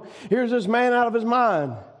on. You know, here's this man out of his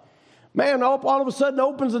mind. Man, all of a sudden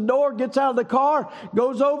opens the door, gets out of the car,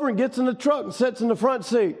 goes over and gets in the truck and sits in the front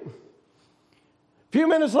seat. A few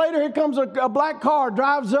minutes later, here comes a black car,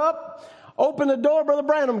 drives up, open the door, Brother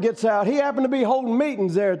Branham gets out. He happened to be holding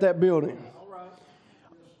meetings there at that building.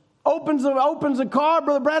 Opens the car,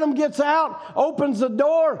 Brother Branham gets out, opens the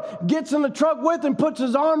door, gets in the truck with him, puts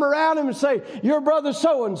his arm around him and say, your brother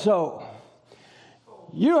so-and-so.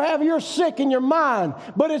 You're sick in your mind,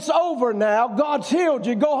 but it's over now. God's healed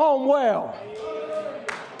you. Go home well.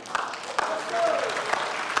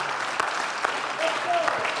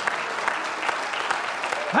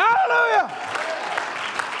 Hallelujah.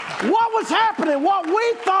 What was happening? What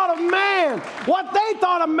we thought of man, what they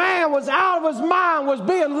thought of man was out of his mind, was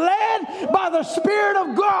being led by the Spirit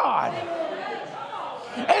of God.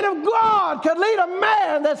 And if God could lead a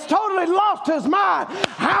man that's totally lost his mind,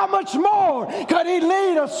 how much more could he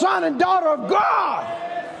lead a son and daughter of God?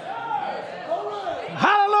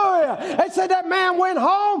 Hallelujah. They said that man went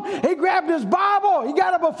home. He grabbed his Bible. He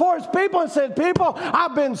got up before his people and said, people,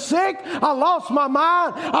 I've been sick. I lost my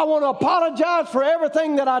mind. I want to apologize for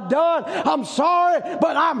everything that I've done. I'm sorry,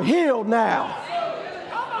 but I'm healed now.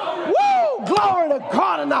 Woo! Glory to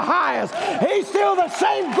God in the highest. He's still the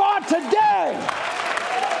same God today.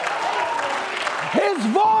 His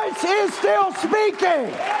voice is still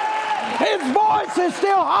speaking. His voice is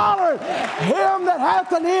still hollering. Him that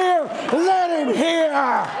hath an ear, let him hear.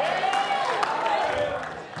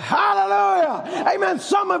 Hallelujah. Amen.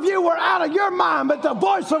 Some of you were out of your mind, but the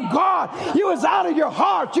voice of God, you was out of your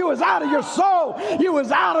heart. You was out of your soul. You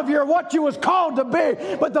was out of your what you was called to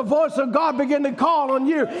be. But the voice of God began to call on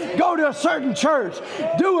you. Go to a certain church.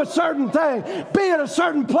 Do a certain thing. Be in a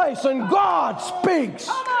certain place. And God speaks.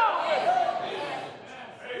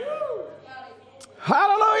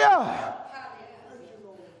 Hallelujah.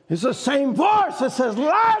 It's the same voice that says,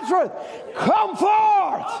 Lazarus, come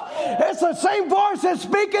forth. It's the same voice that's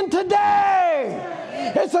speaking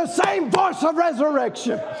today. It's the same voice of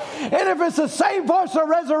resurrection. And if it's the same voice of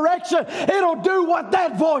resurrection, it'll do what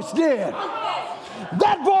that voice did.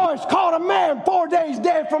 That voice called a man 4 days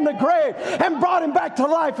dead from the grave and brought him back to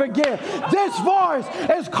life again. This voice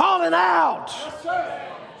is calling out.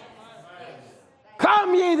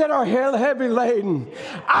 Come ye that are heavy laden,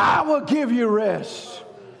 I will give you rest.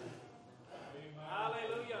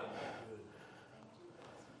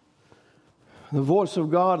 The voice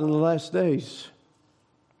of God in the last days.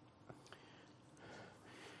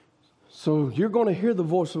 So you're going to hear the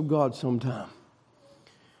voice of God sometime.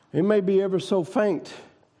 It may be ever so faint,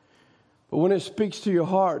 but when it speaks to your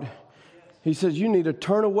heart, he says you need to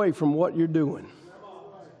turn away from what you're doing.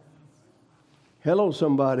 Hello,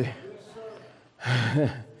 somebody.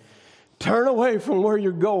 Turn away from where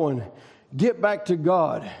you're going. Get back to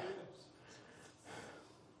God.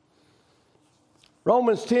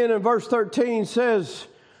 Romans 10 and verse 13 says,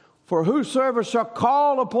 for whosoever shall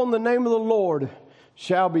call upon the name of the Lord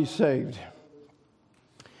shall be saved.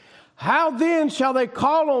 How then shall they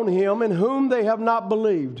call on him in whom they have not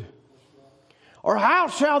believed? Or how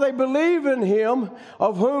shall they believe in him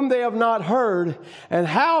of whom they have not heard? And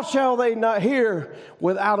how shall they not hear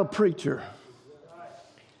without a preacher?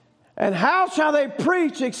 And how shall they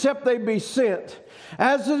preach except they be sent?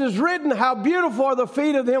 As it is written, how beautiful are the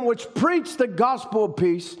feet of them which preach the gospel of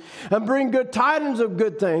peace and bring good tidings of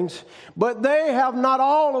good things, but they have not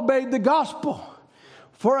all obeyed the gospel.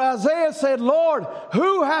 For Isaiah said, Lord,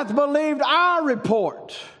 who hath believed our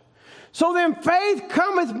report? So then faith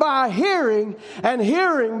cometh by hearing, and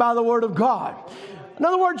hearing by the word of God. In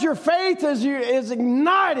other words, your faith is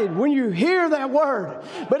ignited when you hear that word.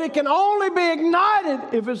 But it can only be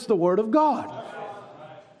ignited if it's the word of God.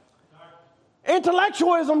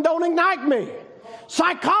 Intellectualism don't ignite me.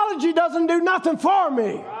 Psychology doesn't do nothing for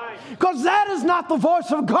me. Because that is not the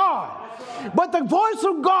voice of God. But the voice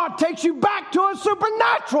of God takes you back to a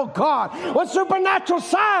supernatural God with supernatural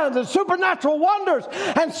signs and supernatural wonders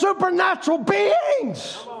and supernatural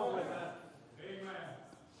beings.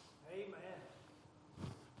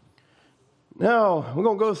 Now, we're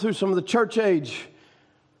going to go through some of the church age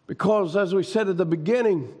because, as we said at the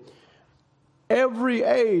beginning, every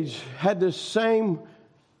age had this same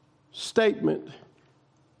statement.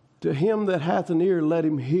 To him that hath an ear, let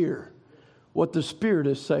him hear what the Spirit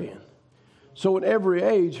is saying. So in every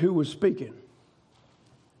age, who was speaking?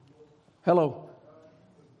 Hello?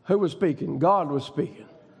 Who was speaking? God was speaking.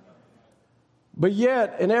 But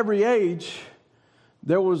yet, in every age,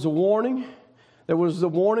 there was a warning. There was the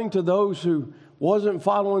warning to those who wasn't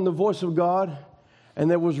following the voice of God,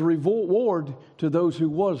 and there was reward to those who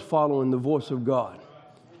was following the voice of God.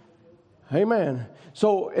 Amen.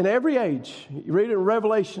 So in every age, you read it in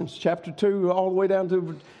Revelations chapter 2 all the way down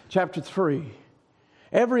to chapter 3.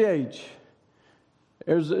 Every age,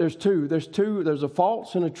 there's two. There's a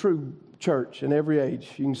false and a true church in every age.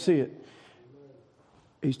 You can see it.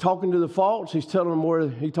 He's talking to the false. He's telling them where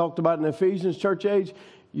he talked about in Ephesians church age,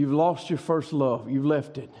 you've lost your first love. You've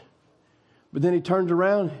left it. But then he turns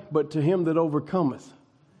around, but to him that overcometh.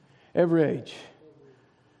 Every age.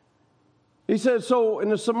 He says, so in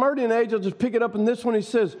the Smyrnian age, I'll just pick it up in this one. He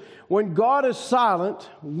says, when God is silent,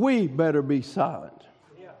 we better be silent.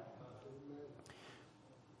 Yeah.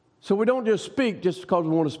 So we don't just speak just because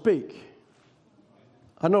we want to speak.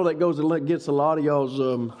 I know that goes against a lot of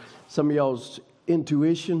y'all's, some of y'all's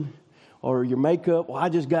intuition or your makeup. Well, I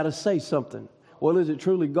just got to say something. Well, is it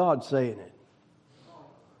truly God saying it?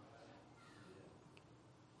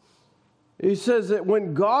 He says that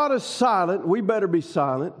when God is silent, we better be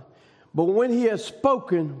silent. But when he has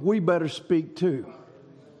spoken, we better speak too.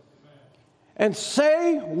 And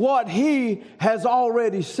say what he has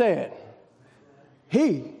already said.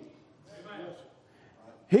 He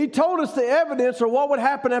told us the evidence or what would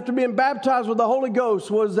happen after being baptized with the Holy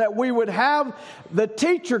Ghost was that we would have the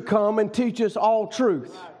teacher come and teach us all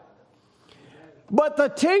truth. But the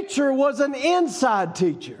teacher was an inside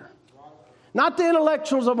teacher. Not the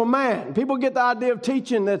intellectuals of a man. People get the idea of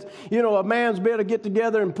teaching that, a man's be able to get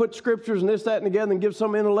together and put scriptures and this, that, and together and give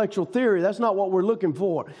some intellectual theory. That's not what we're looking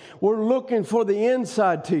for. We're looking for the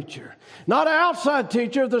inside teacher. Not an outside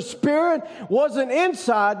teacher. If the Spirit wasn't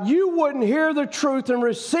inside, you wouldn't hear the truth and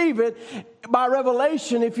receive it by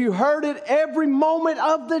revelation if you heard it every moment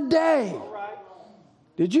of the day.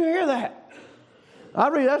 Did you hear that?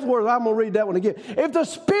 I'm going to read that one again. If the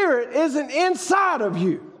Spirit isn't inside of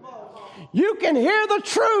you, you can hear the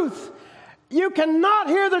truth. You cannot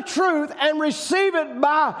hear the truth and receive it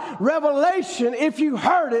by revelation if you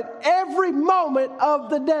heard it every moment of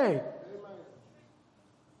the day.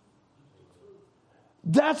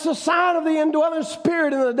 That's a sign of the indwelling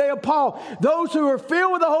Spirit in the day of Paul. Those who were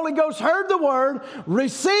filled with the Holy Ghost heard the word,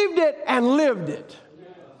 received it, and lived it.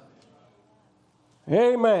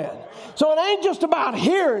 Amen. So it ain't just about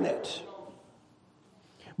hearing it.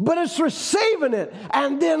 But it's receiving it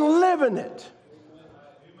and then living it.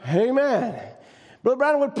 Amen. Brother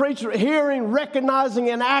Brown would preach hearing, recognizing,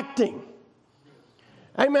 and acting.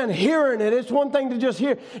 Amen. Hearing it. It's one thing to just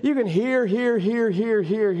hear. You can hear.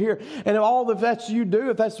 And if that's you do,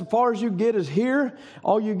 if that's as far as you get is hear,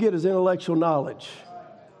 all you get is intellectual knowledge.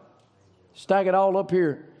 Stack it all up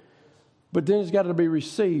here. But then it's got to be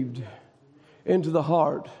received into the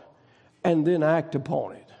heart and then act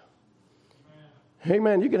upon it.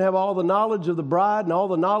 Amen. You can have all the knowledge of the bride and all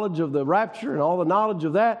the knowledge of the rapture and all the knowledge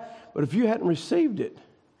of that, but if you hadn't received it,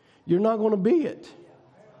 you're not going to be it.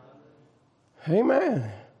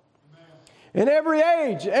 Amen. In every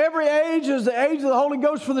age is the age of the Holy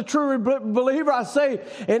Ghost for the true believer. I say,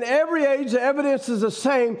 in every age, the evidence is the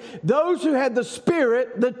same. Those who had the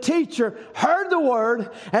Spirit, the teacher, heard the word,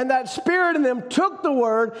 and that Spirit in them took the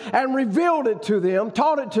word and revealed it to them,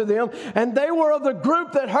 taught it to them, and they were of the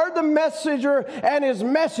group that heard the messenger and his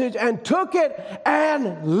message and took it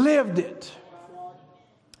and lived it.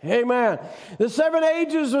 Amen. The 7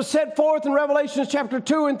 ages are set forth in Revelation chapter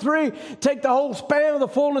 2 and 3. Take the whole span of the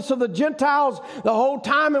fullness of the Gentiles, the whole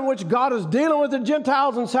time in which God is dealing with the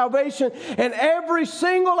Gentiles in salvation, and every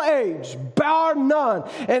single age, bar none.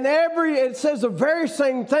 And it says the very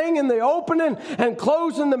same thing in the opening and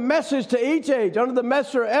closing the message to each age. Under the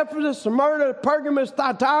message of Ephesus, Smyrna, Pergamos,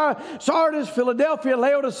 Thyatira, Sardis, Philadelphia,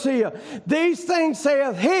 Laodicea. These things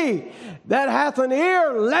saith he that hath an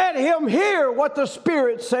ear, let him hear what the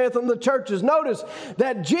Spirit saith in the churches. Notice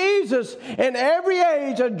that Jesus in every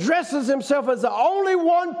age addresses himself as the only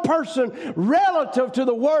one person relative to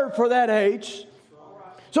the word for that age.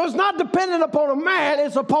 So it's not dependent upon a man,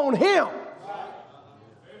 it's upon him.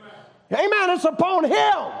 Amen. It's upon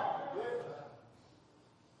him.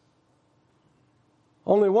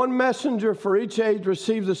 Only one messenger for each age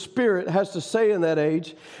receives the Spirit has to say in that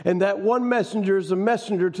age, and that one messenger is a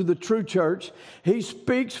messenger to the true church. He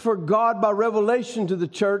speaks for God by revelation to the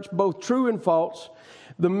church, both true and false.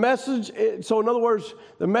 The message, so in other words,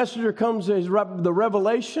 the messenger comes, the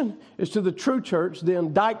revelation is to the true church, the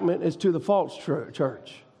indictment is to the false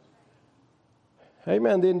church.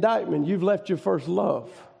 Amen. The indictment, you've left your first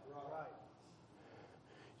love.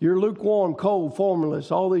 You're lukewarm, cold,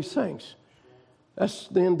 formless, all these things. That's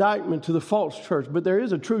the indictment to the false church. But there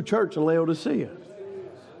is a true church in Laodicea. Amen.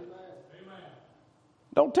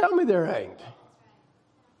 Don't tell me there ain't.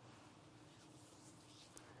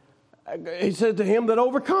 He said to him that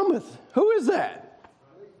overcometh. Who is that?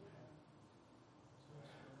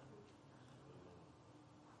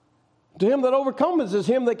 To him that overcometh is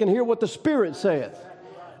him that can hear what the Spirit saith.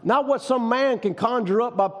 Not what some man can conjure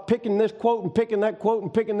up by picking this quote and picking that quote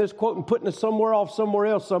and picking this quote and putting it somewhere off somewhere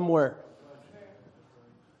else somewhere.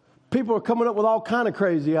 People are coming up with all kind of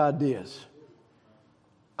crazy ideas.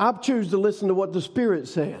 I choose to listen to what the Spirit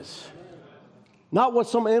says. Not what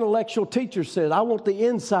some intellectual teacher says. I want the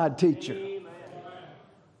inside teacher.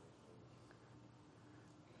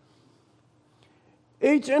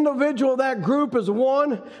 Each individual of that group is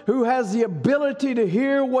one who has the ability to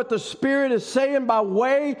hear what the Spirit is saying by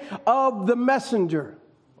way of the messenger.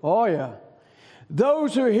 Oh, yeah.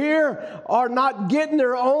 Those who hear are not getting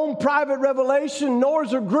their own private revelation, nor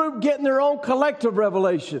is a group getting their own collective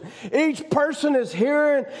revelation. Each person is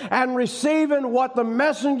hearing and receiving what the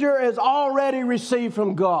messenger has already received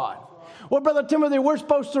from God. Well, Brother Timothy, we're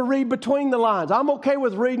supposed to read between the lines. I'm okay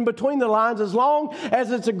with reading between the lines as long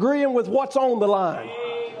as it's agreeing with what's on the line.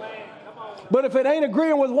 But if it ain't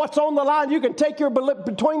agreeing with what's on the line, you can take your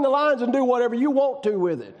between the lines and do whatever you want to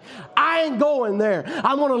with it. I ain't going there.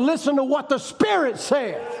 I want to listen to what the Spirit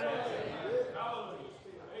says.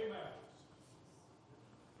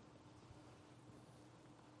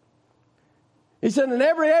 He said, in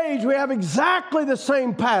every age we have exactly the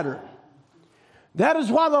same pattern. That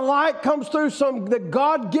is why the light comes through the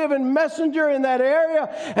God-given messenger in that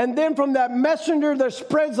area, and then from that messenger there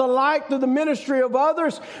spreads the light to the ministry of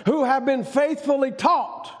others who have been faithfully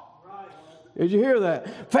taught. Did you hear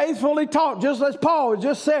that? Faithfully taught, just as Paul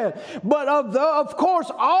just said. But of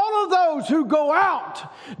course, all of those who go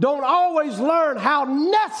out don't always learn how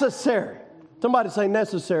necessary, somebody say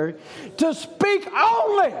necessary, to speak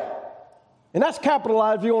only, and that's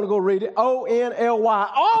capitalized if you want to go read it,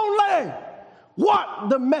 O-N-L-Y, only what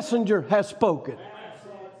the messenger has spoken.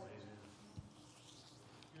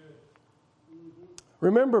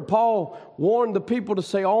 Remember, Paul warned the people to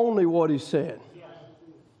say only what he said.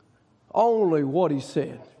 Only what he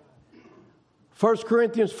said. 1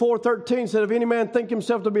 Corinthians 4:13 said, if any man think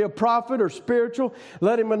himself to be a prophet or spiritual,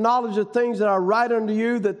 let him acknowledge the things that I write unto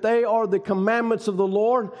you, that they are the commandments of the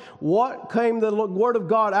Lord. What came the word of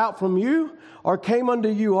God out from you, or came unto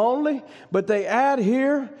you only? But they add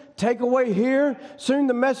here, take away here. Soon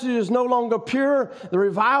the message is no longer pure. The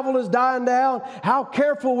revival is dying down. How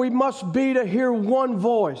careful we must be to hear one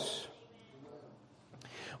voice.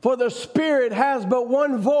 For the Spirit has but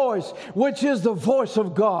one voice, which is the voice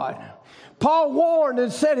of God. Paul warned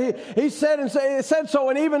and said, he said so,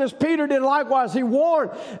 and even as Peter did likewise, he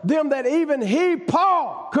warned them that even he,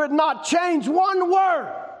 Paul, could not change one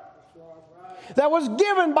word that was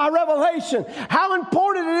given by revelation. How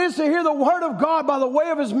important it is to hear the word of God by the way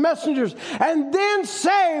of his messengers, and then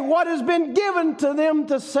say what has been given to them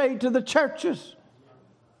to say to the churches.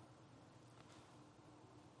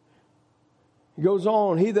 He goes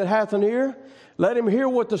on, he that hath an ear, let him hear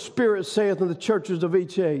what the Spirit saith in the churches of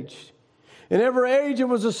each age. In every age it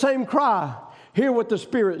was the same cry. Hear what the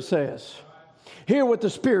Spirit says. Hear what the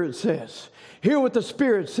Spirit says. Hear what the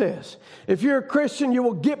Spirit says. If you're a Christian, you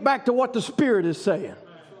will get back to what the Spirit is saying.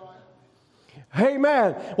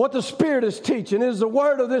 Amen. What the Spirit is teaching is the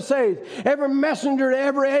word of this age. Every messenger to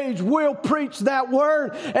every age will preach that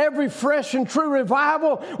word. Every fresh and true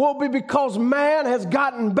revival will be because man has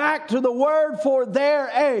gotten back to the word for their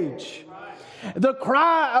age. The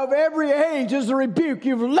cry of every age is the rebuke.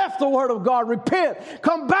 You've left the Word of God. Repent.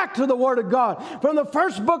 Come back to the Word of God. From the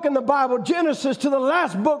first book in the Bible, Genesis, to the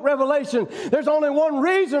last book, Revelation, there's only one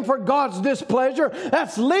reason for God's displeasure.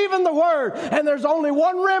 That's leaving the Word. And there's only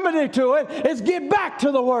one remedy to it. It's get back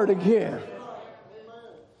to the Word again.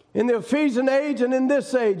 In the Ephesian age and in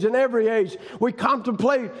this age and every age, we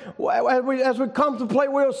contemplate, as we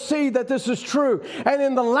contemplate, we'll see that this is true. And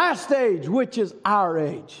in the last age, which is our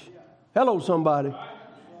age. Hello, somebody.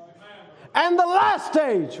 And the last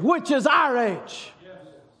age, which is our age.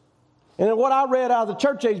 And what I read out of the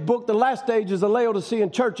church age book, the last age is the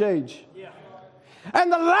Laodicean church age.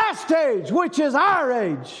 And the last age, which is our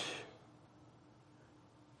age,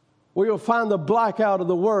 we will find the blackout of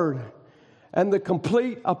the word and the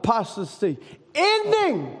complete apostasy.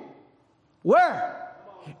 Ending. Where?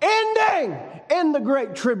 Ending in the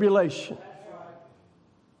great tribulation.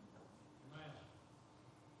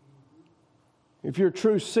 If you're a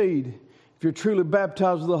true seed, if you're truly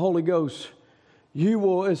baptized with the Holy Ghost, you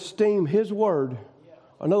will esteem His word.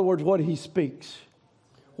 In other words, what He speaks,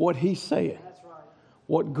 what He's saying,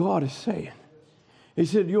 what God is saying. He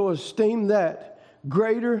said you'll esteem that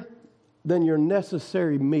greater than your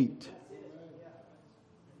necessary meat.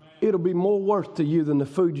 It'll be more worth to you than the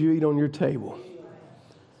food you eat on your table.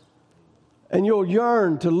 And you'll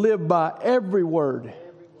yearn to live by every word.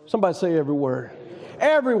 Somebody say every word.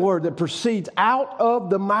 Every word that proceeds out of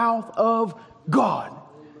the mouth of God.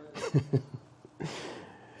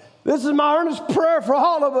 This is my earnest prayer for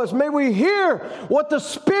all of us. May we hear what the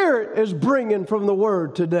Spirit is bringing from the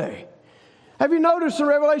Word today. Have you noticed in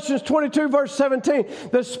Revelation 22, verse 17,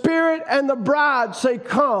 the Spirit and the bride say,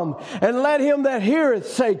 come, and let him that heareth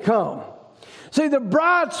say, come. See, the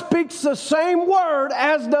bride speaks the same word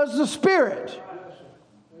as does the Spirit.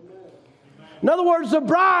 In other words, the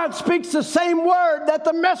bride speaks the same word that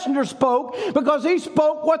the messenger spoke because he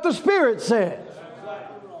spoke what the Spirit said.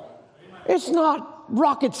 It's not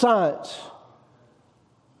rocket science.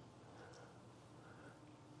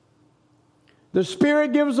 The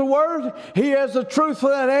Spirit gives the word. He has the truth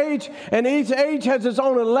for that age, and each age has its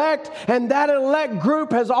own elect, and that elect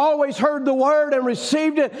group has always heard the word and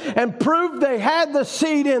received it and proved they had the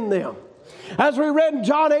seed in them. As we read in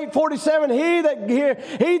John 8:47,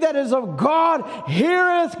 he that is of God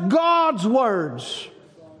heareth God's words.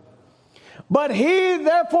 But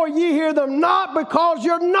therefore ye hear them not, because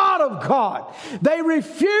you're not of God. They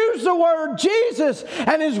refuse the word Jesus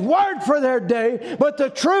and His word for their day, but the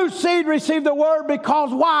true seed received the word because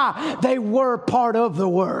why? They were part of the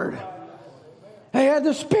word. They had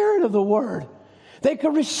the Spirit of the word. They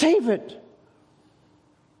could receive it.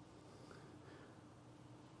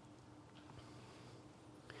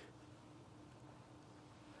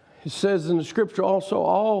 It says in the scripture also,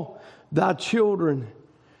 all thy children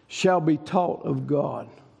shall be taught of God.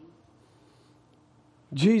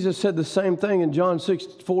 Jesus said the same thing in John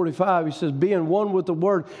 6:45. He says, being one with the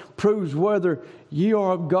word proves whether ye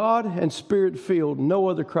are of God and Spirit-filled. No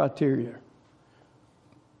other criteria.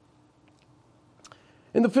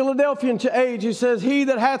 In the Philadelphian age, he says, he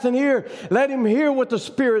that hath an ear, let him hear what the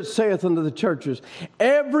Spirit saith unto the churches.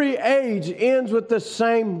 Every age ends with the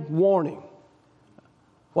same warning.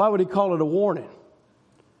 Why would he call it a warning?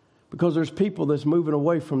 Because there's people that's moving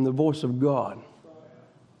away from the voice of God.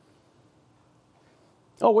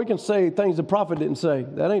 Oh, we can say things the prophet didn't say.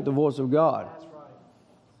 That ain't the voice of God.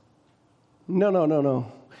 No.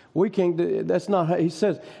 We can't. That's not how he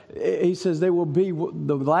says. He says they will be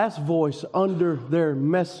the last voice under their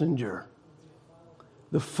messenger.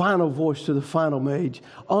 The final voice to the final age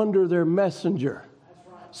under their messenger,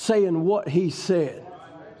 saying what he said.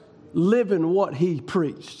 Living what he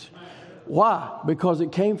preached. Why? Because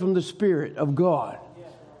it came from the Spirit of God.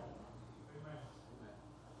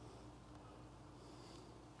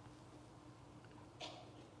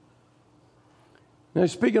 Now,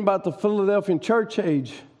 speaking about the Philadelphian church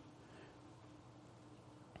age,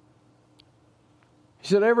 he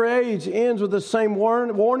said, every age ends with the same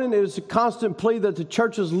warning. It is a constant plea that the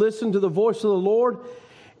churches listen to the voice of the Lord.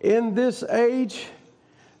 In this age,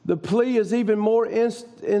 the plea is even more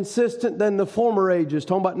insistent than the former ages.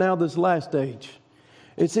 Talking about now this last age.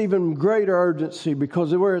 It's even greater urgency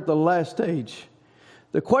because we're at the last age.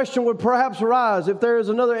 The question would perhaps arise, if there is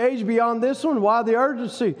another age beyond this one, why the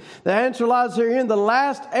urgency? The answer lies herein. The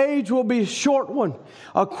last age will be a short one,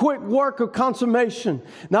 a quick work of consummation.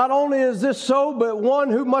 Not only is this so, but one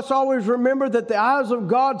who must always remember that the eyes of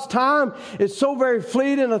God's time is so very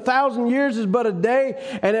fleeting, 1,000 years is but a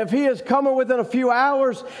day. And if He is coming within a few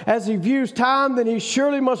hours as He views time, then He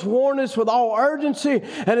surely must warn us with all urgency,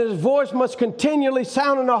 and His voice must continually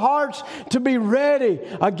sound in our hearts to be ready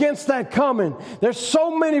against that coming. There's so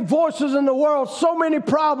many voices in the world, so many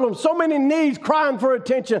problems, so many needs crying for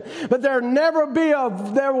attention, but there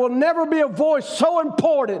will never be a voice so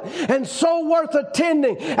important and so worth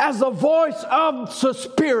attending as the voice of the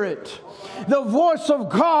Spirit, the voice of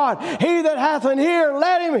God. He that hath an ear,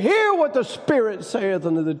 let him hear what the Spirit saith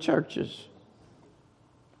unto the churches.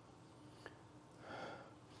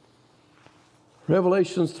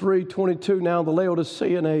 Revelations 3:22, now the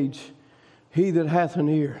Laodicean age, he that hath an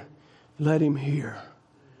ear, let him hear.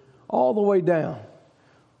 All the way down.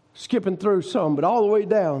 Skipping through some, but all the way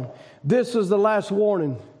down. This is the last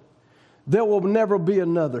warning. There will never be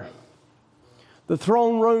another. The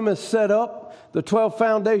throne room is set up. The 12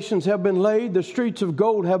 foundations have been laid. The streets of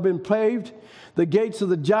gold have been paved. The gates of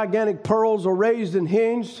the gigantic pearls are raised and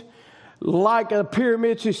hinged. Like a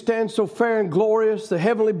pyramid, she stands so fair and glorious. The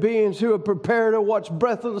heavenly beings who have prepared her watch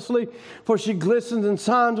breathlessly, for she glistens and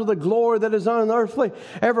shines with a glory that is unearthly.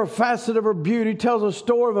 Every facet of her beauty tells a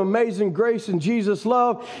story of amazing grace and Jesus'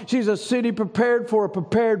 love. She's a city prepared for a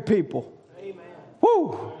prepared people. Amen.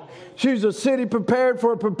 Woo! She's a city prepared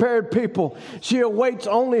for a prepared people. She awaits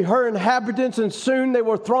only her inhabitants, and soon they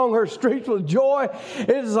will throng her streets with joy. It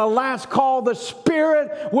is the last call. The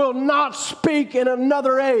Spirit will not speak in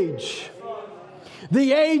another age.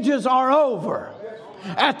 The ages are over.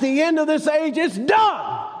 At the end of this age, it's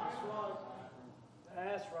done.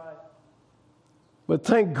 That's right. But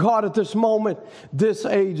thank God at this moment, this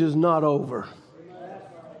age is not over.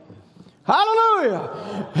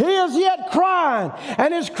 Hallelujah. He is yet crying.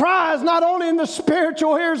 And his cry is not only in the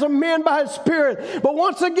spiritual ears of men by his Spirit, but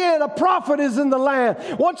once again, a prophet is in the land.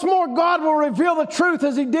 Once more, God will reveal the truth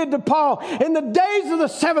as he did to Paul. In the days of the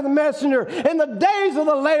seventh messenger, in the days of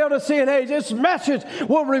the Laodicean age, this message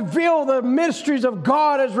will reveal the mysteries of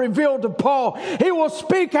God as revealed to Paul. He will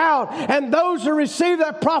speak out, and those who receive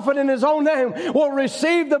that prophet in his own name will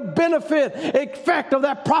receive the benefit, effect of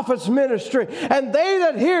that prophet's ministry. And they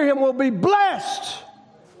that hear him will be blessed.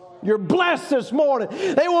 You're blessed this morning.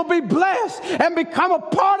 They will be blessed and become a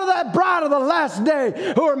part of that bride of the last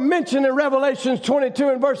day who are mentioned in Revelation 22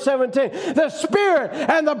 and verse 17. The Spirit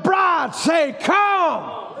and the bride say,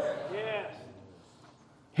 come. Yes.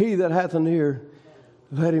 He that hath an ear,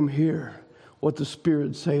 let him hear what the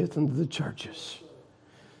Spirit saith unto the churches.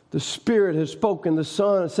 The Spirit has spoken. The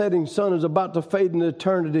sun, setting sun is about to fade into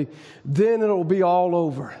eternity. Then it'll be all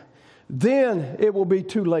over. Then it will be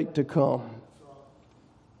too late to come.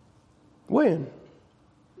 When?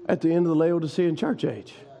 At the end of the Laodicean church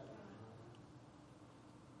age.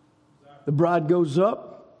 The bride goes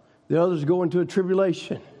up, the others go into a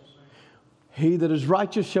tribulation. He that is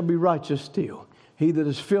righteous shall be righteous still. He that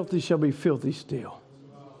is filthy shall be filthy still.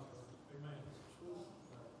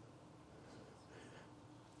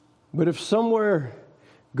 But if somewhere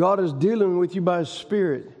God is dealing with you by His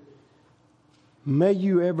Spirit, may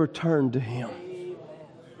you ever turn to Him.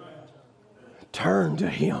 Turn to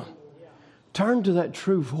Him. Turn to that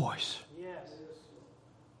true voice.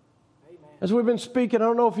 As we've been speaking, I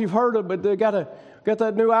don't know if you've heard of it, but they got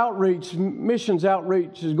that new outreach, missions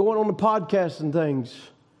outreach is going on the podcast and things.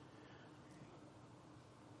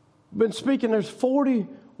 Been speaking, there's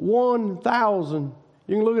 41,000,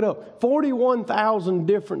 you can look it up, 41,000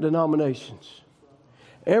 different denominations.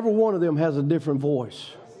 Every one of them has a different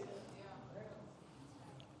voice.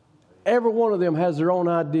 Every one of them has their own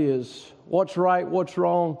ideas. What's right, what's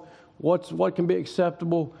wrong, what can be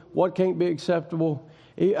acceptable, what can't be acceptable.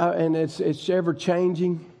 And it's ever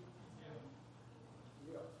changing.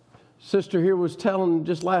 Sister here was telling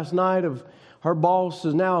just last night of her boss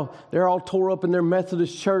is now, they're all tore up in their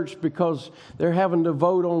Methodist church because they're having to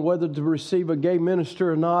vote on whether to receive a gay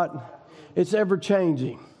minister or not. It's ever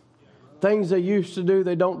changing. Things they used to do,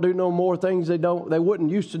 they don't do no more. Things they wouldn't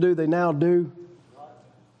used to do, they now do.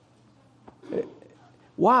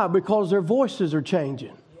 Why? Because their voices are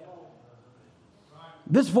changing.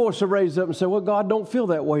 This voice will raise up and say, well, God don't feel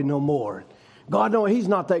that way no more. God don't, He's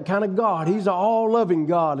not that kind of God. He's an all-loving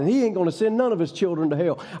God, and He ain't going to send none of His children to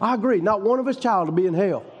hell. I agree. Not one of His child will be in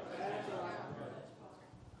hell.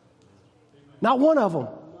 Not one of them.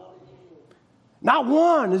 Not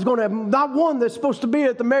one that's supposed to be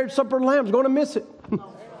at the marriage supper of the Lamb is going to miss it.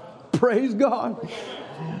 Praise God.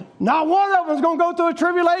 Not one of them is going to go through a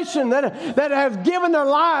tribulation that has given their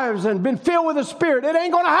lives and been filled with the Spirit. It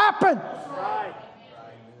ain't going to happen.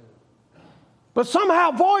 But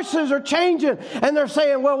somehow voices are changing, and they're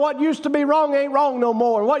saying, well, what used to be wrong ain't wrong no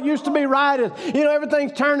more. And what used to be right is,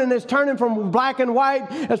 everything's turning. It's turning from black and white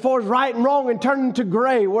as far as right and wrong and turning to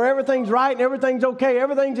gray, where everything's right and everything's okay.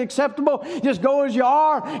 Everything's acceptable. Just go as you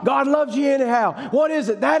are. God loves you anyhow. What is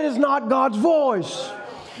it? That is not God's voice.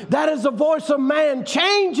 That is the voice of man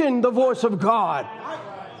changing the voice of God.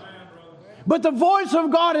 But the voice of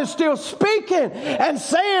God is still speaking and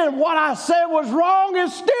saying what I said was wrong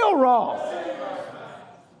is still wrong.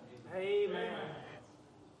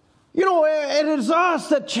 It is us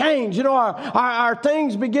that change. Our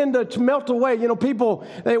things begin to melt away. People,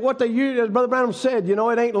 what they use, as Brother Branham said,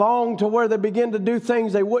 it ain't long to where they begin to do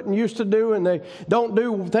things they wouldn't used to do, and they don't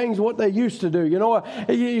do things what they used to do.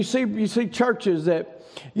 You see churches that,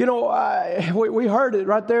 we heard it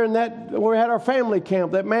right there in that, where we had our family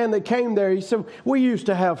camp. That man that came there, he said, we used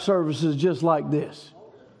to have services just like this.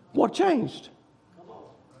 What changed?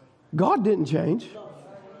 God didn't change.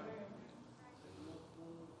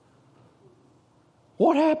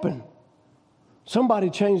 What happened? Somebody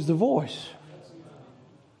changed the voice.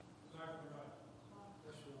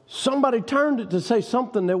 Somebody turned it to say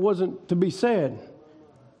something that wasn't to be said,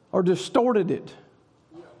 or distorted it.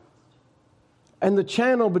 And the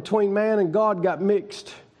channel between man and God got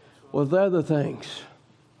mixed with other things.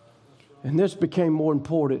 And this became more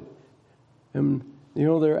important. And,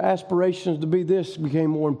 their aspirations to be this became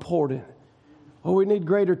more important. Oh, we need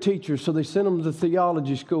greater teachers, so they sent them to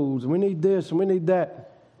theology schools. And we need this and we need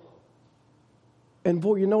that. And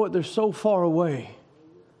boy, you know what? They're so far away.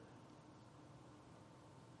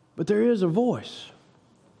 But there is a voice.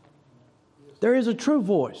 There is a true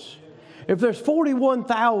voice. If there's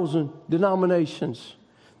 41,000 denominations,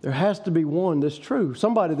 there has to be one that's true.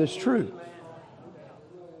 Somebody that's true.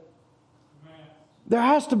 There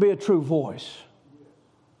has to be a true voice.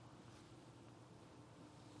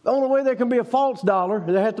 The only way there can be a false dollar,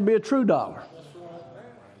 there has to be a true dollar.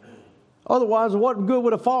 Otherwise, what good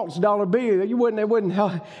would a false dollar be? It would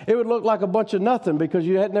look like a bunch of nothing because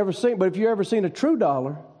you had never seen. But if you ever seen a true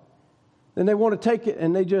dollar, then they want to take it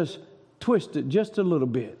and they just twist it just a little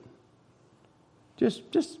bit. It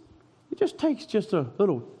just takes just a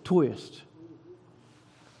little twist.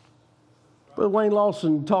 Brother Wayne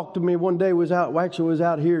Lawson talked to me one day. Was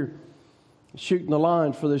out here shooting the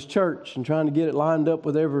lines for this church and trying to get it lined up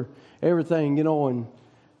with everything,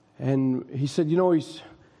 and he said,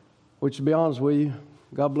 which to be honest with you,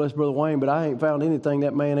 God bless Brother Wayne, but I ain't found anything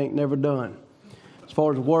that man ain't never done. As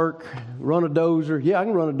far as work, run a dozer. Yeah, I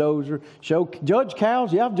can run a dozer. Judge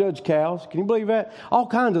cows. Yeah, I've judged cows. Can you believe that? All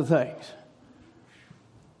kinds of things.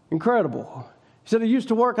 Incredible. He said he used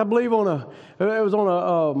to work, I believe, on a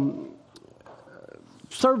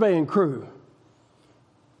surveying crew.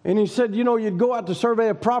 And he said, you'd go out to survey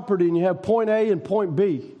a property and you have point A and point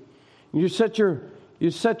B. And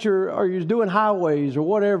or you're doing highways or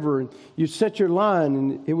whatever, and you set your line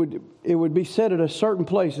and it would be set at a certain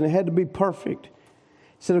place and it had to be perfect. He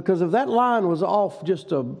said, because if that line was off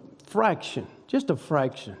just a fraction,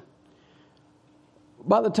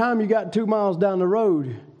 by the time you got 2 miles down the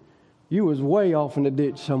road, you was way off in the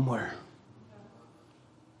ditch somewhere.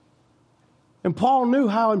 And Paul knew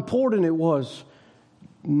how important it was.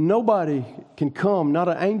 Nobody can come, not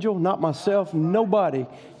an angel, not myself, nobody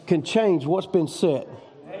can change what's been said.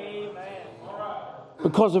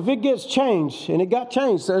 Because if it gets changed, and it got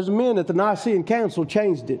changed, there's men at the Nicene Council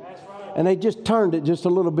changed it. And they just turned it just a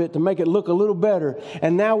little bit to make it look a little better.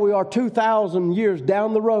 And now we are 2,000 years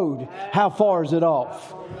down the road. How far is it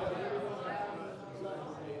off?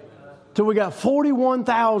 Till we got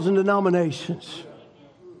 41,000 denominations.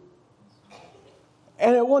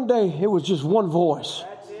 And at one day, it was just one voice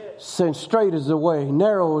saying, straight is the way,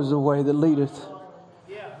 narrow is the way that leadeth.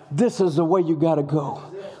 This is the way you got to go.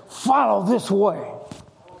 Follow this way.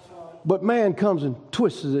 But man comes and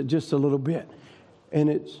twists it just a little bit. And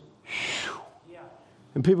it's,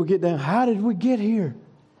 and people get down, how did we get here?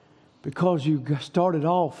 Because you started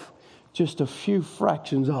off just a few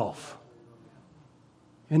fractions off.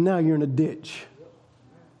 And now you're in a ditch.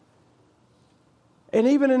 And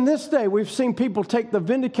even in this day, we've seen people take the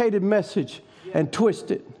vindicated message and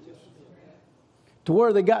twist it. To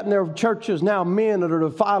where they got in their churches now men that are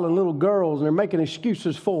defiling little girls and they're making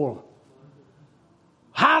excuses for them.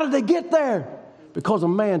 How did they get there? Because a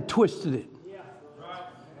man twisted it.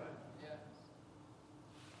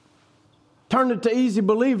 Turned it to easy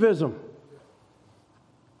believism.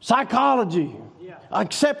 Psychology.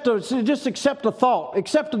 Just accept a thought.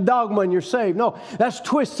 Accept a dogma and you're saved. No, that's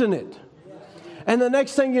twisting it. And the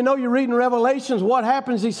next thing you know, you read in Revelations what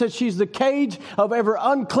happens. He said she's the cage of every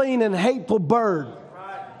unclean and hateful bird.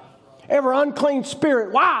 Every unclean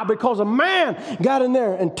spirit. Why? Because a man got in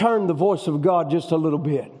there and turned the voice of God just a little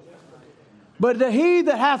bit. But to he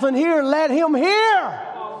that hath an ear, let him hear.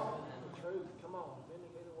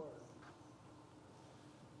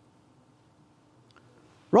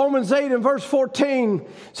 Romans 8 and verse 14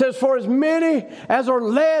 says, for as many as are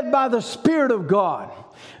led by the Spirit of God,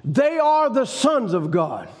 they are the sons of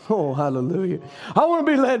God. Oh, hallelujah. I want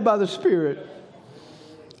to be led by the Spirit.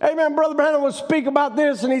 Amen. Brother Branham would speak about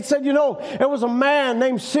this, and he said, you know, it was a man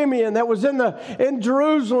named Simeon that was in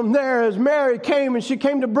Jerusalem there as Mary came, and she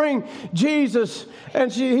came to bring Jesus.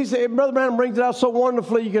 And he said, Brother Branham brings it out so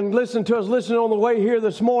wonderfully. You can listen to us listening on the way here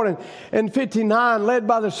this morning in 59, led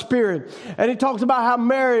by the Spirit. And he talks about how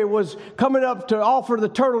Mary was coming up to offer the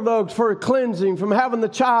turtle doves for a cleansing from having the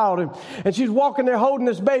child. And she's walking there holding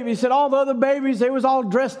this baby. He said all the other babies, they was all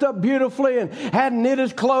dressed up beautifully and had knit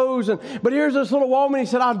his clothes. But here's this little woman. He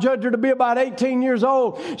said, I judge her to be about 18 years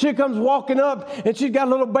old. She comes walking up, and she's got a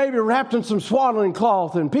little baby wrapped in some swaddling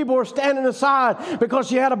cloth. And people were standing aside because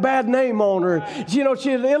she had a bad name on her. You know,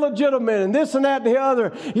 she's illegitimate and this and that and the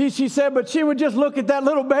other. She said, but she would just look at that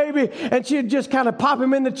little baby, and she'd just kind of pop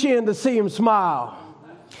him in the chin to see him smile.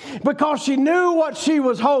 Because she knew what she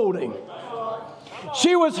was holding.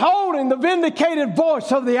 She was holding the vindicated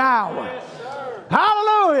voice of the hour.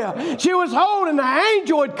 Hallelujah. She was holding, the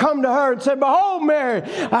angel had come to her and said, behold, Mary,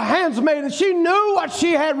 a handmaid. And she knew what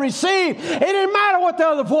she had received. It didn't matter what the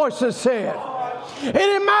other voices said. It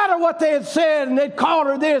didn't matter what they had said, and they'd called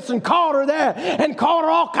her this and called her that and called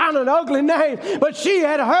her all kind of ugly names. But she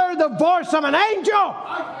had heard the voice of an angel.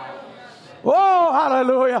 Oh,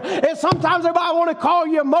 hallelujah. And sometimes they might want to call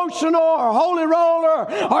you emotional or holy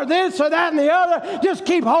roller or this or that and the other. Just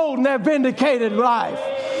keep holding that vindicated life.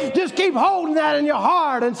 Just keep holding that in your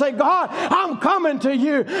heart and say, God, I'm coming to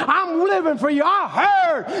you. I'm living for you. I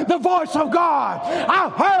heard the voice of God. I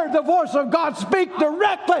heard the voice of God speak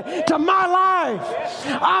directly to my life.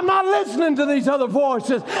 I'm not listening to these other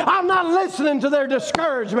voices. I'm not listening to their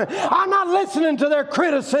discouragement. I'm not listening to their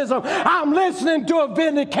criticism. I'm listening to a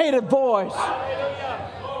vindicated voice.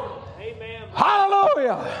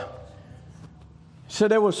 Hallelujah. So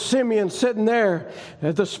there was Simeon sitting there,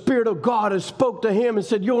 and the Spirit of God had spoke to him and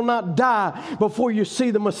said, you'll not die before you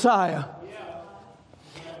see the Messiah.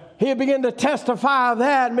 He began to testify of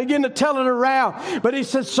that and began to tell it around. But he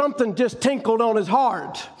said something just tinkled on his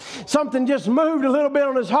heart. Something just moved a little bit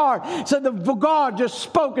on his heart. He said God just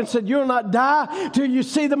spoke and said, you'll not die till you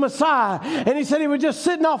see the Messiah. And he said he was just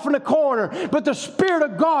sitting off in the corner. But the Spirit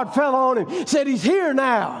of God fell on him. He said, he's here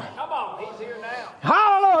now. Come on, he's here now.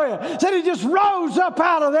 Hallelujah. Said he just rose up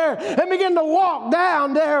out of there and began to walk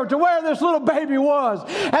down there to where this little baby was.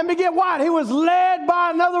 And began what? He was led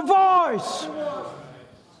by another voice.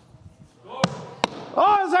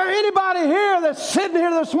 Oh, is there anybody here that's sitting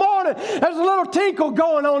here this morning? There's a little tinkle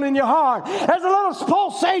going on in your heart. There's a little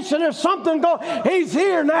pulsation. There's something going. He's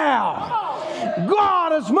here now.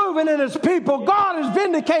 God is moving in His people. God is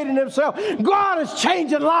vindicating Himself. God is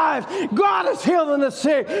changing lives. God is healing the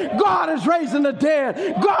sick. God is raising the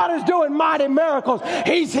dead. God is doing mighty miracles.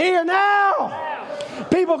 He's here now.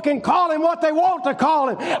 People can call Him what they want to call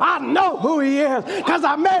Him. I know who He is because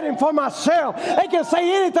I met Him for myself. They can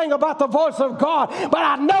say anything about the voice of God, but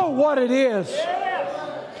I know what it is.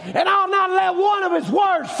 And I'll not let one of His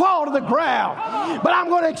words fall to the ground. But I'm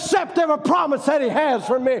going to accept every promise that He has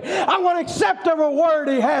for me. I'm going to accept every word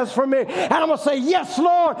He has for me. And I'm going to say, yes,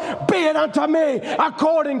 Lord, be it unto me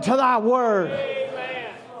according to Thy word.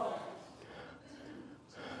 Amen.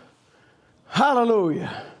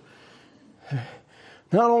 Hallelujah.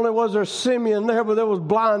 Not only was there Simeon there, but there was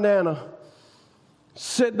blind Anna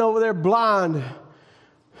sitting over there blind.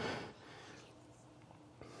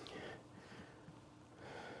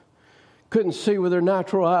 Couldn't see with her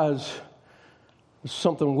natural eyes.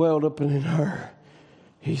 Something welled up in her.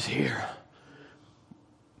 He's here.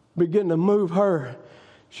 Began to move her.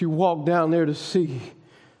 She walked down there to see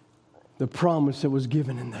the promise that was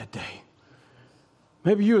given in that day.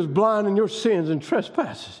 Maybe you was blind in your sins and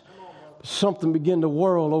trespasses. Something began to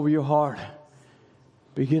whirl over your heart.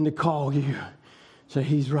 Begin to call you. Say,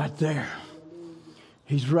 He's right there.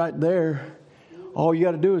 He's right there. All you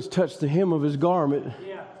got to do is touch the hem of His garment.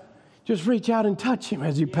 Just reach out and touch Him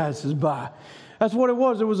as He passes by. That's what it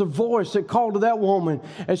was. It was a voice that called to that woman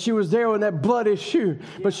as she was there with that blood issue.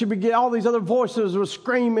 But she began, all these other voices were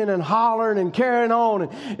screaming and hollering and carrying on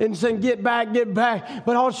and saying, get back, get back.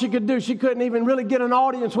 But all she could do, she couldn't even really get an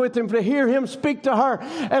audience with Him to hear Him speak to her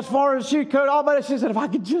as far as she could. All but she said, if I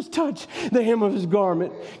could just touch the hem of His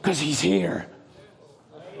garment, because He's here.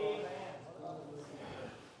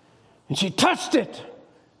 And she touched it,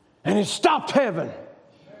 and it stopped heaven.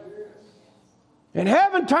 And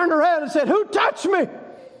heaven turned around and said, "Who touched me?"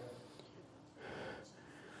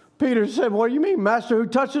 Peter said, "What do you mean, Master? Who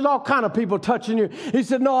touches? All kind of people touching you." He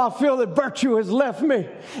said, "No, I feel that virtue has left me."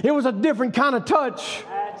 It was a different kind of touch.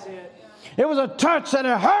 That's it. It was a touch that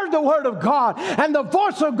had heard the word of God and the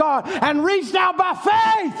voice of God and reached out by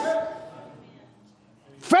faith.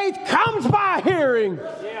 Faith comes by hearing.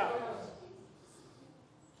 Yeah.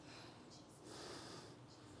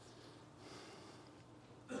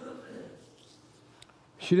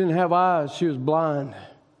 She didn't have eyes. She was blind.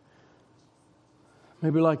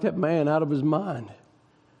 Maybe like that man out of his mind.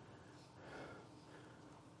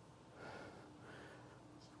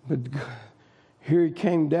 But here he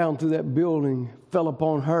came down through that building, fell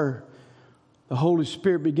upon her. The Holy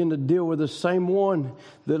Spirit began to deal with the same one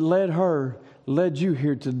that led you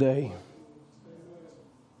here today.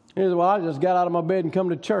 He said, "Well, I just got out of my bed and come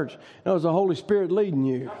to church." No, it was the Holy Spirit leading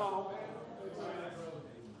you.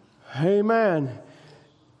 Amen.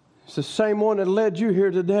 It's the same one that led you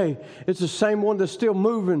here today. It's the same one that's still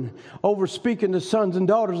moving over, speaking to sons and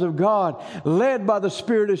daughters of God, led by the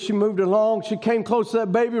Spirit as she moved along. She came close to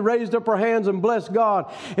that baby, raised up her hands, and blessed God.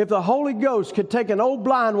 If the Holy Ghost could take an old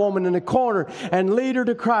blind woman in the corner and lead her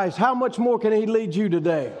to Christ, how much more can He lead you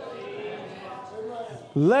today?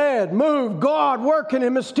 Led, moved, God working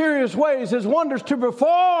in mysterious ways, His wonders to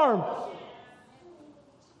perform.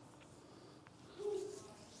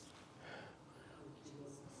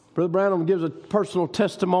 Brother Branham gives a personal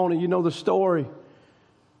testimony. You know the story.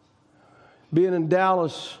 Being in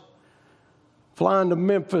Dallas, flying to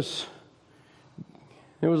Memphis.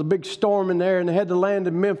 There was a big storm in there, and they had to land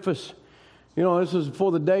in Memphis. You know, this was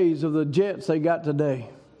before the days of the jets they got today.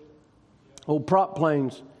 Old prop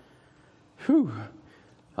planes. Whew.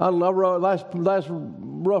 Last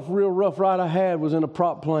real rough ride I had was in a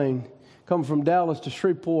prop plane. Coming from Dallas to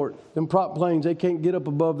Shreveport. Them prop planes, they can't get up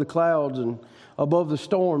above the clouds and above the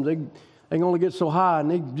storms. They can only get so high, and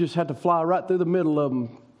they just have to fly right through the middle of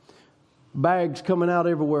them. Bags coming out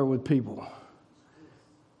everywhere with people.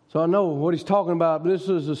 So I know what he's talking about. But this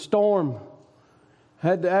is a storm.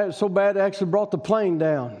 So bad it actually brought the plane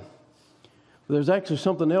down. But there's actually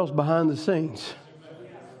something else behind the scenes.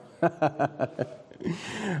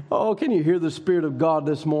 Oh, can you hear the Spirit of God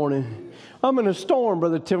this morning? I'm in a storm,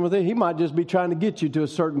 Brother Timothy. He might just be trying to get you to a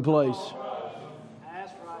certain place.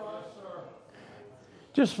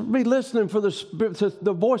 Just be listening for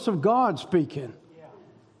the voice of God speaking.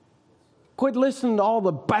 Quit listening to all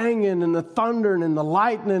the banging and the thundering and the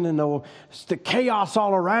lightning and the chaos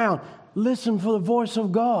all around. Listen for the voice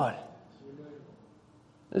of God.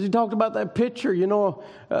 As he talked about that picture, you know,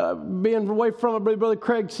 being away from it, Brother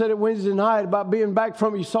Craig said it Wednesday night about being back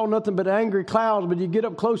from it. You saw nothing but angry clouds, but you get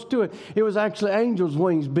up close to it, it was actually angels'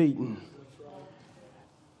 wings beating.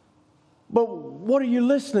 But what are you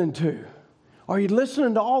listening to? Are you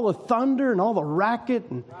listening to all the thunder and all the racket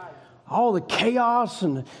and all the chaos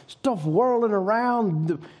and the stuff whirling around,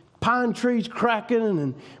 the pine trees cracking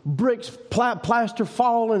and bricks, plaster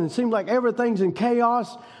falling, and it seems like everything's in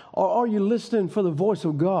chaos? Or are you listening for the voice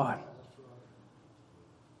of God?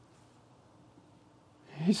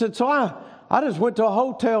 He said, so I just went to a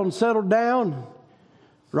hotel and settled down,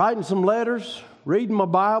 writing some letters, reading my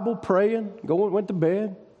Bible, praying, went to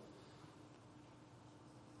bed.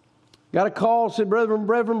 Got a call, said, Reverend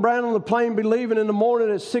Branham, the plane will be leaving in the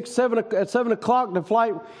morning at 7 o'clock. The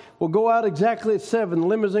flight will go out exactly at 7. The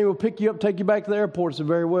limousine will pick you up, take you back to the airport. I said,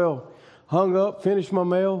 very well. Hung up, finished my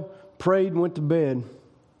mail, prayed, and went to bed.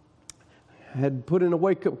 Had put in a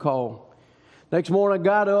wake-up call. Next morning I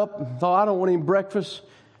got up, thought I don't want any breakfast.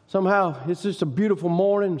 Somehow it's just a beautiful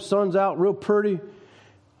morning, sun's out real pretty.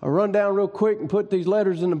 I run down real quick and put these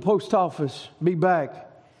letters in the post office, be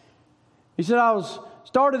back. He said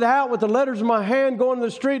started out with the letters in my hand going to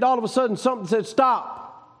the street, all of a sudden something said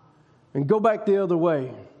stop and go back the other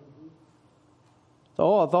way.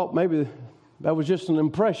 So I thought maybe that was just an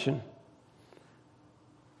impression.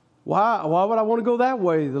 Why would I want to go that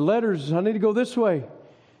way? The letters, I need to go this way.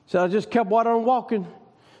 So I just kept on walking.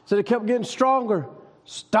 So it kept getting stronger.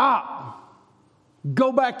 Stop.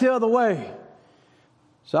 Go back the other way.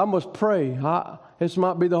 So I must pray. This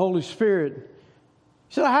might be the Holy Spirit.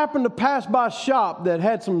 He said I happened to pass by a shop that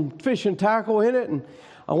had some fishing tackle in it. And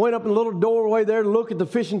I went up in a little doorway there to look at the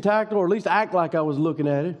fishing tackle, or at least act like I was looking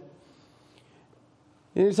at it.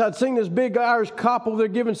 And he said, I'd seen this big Irish cop over there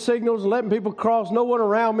giving signals and letting people cross. No one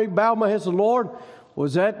around me. Bowed my head and said, Lord,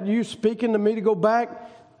 was that you speaking to me to go back?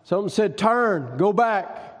 Something said, turn, go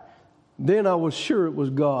back. Then I was sure it was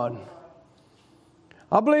God.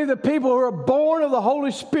 I believe that people who are born of the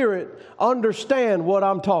Holy Spirit understand what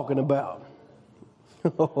I'm talking about.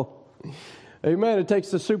 Amen. It takes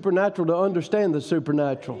the supernatural to understand the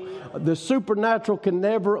supernatural. The supernatural can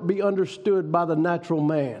never be understood by the natural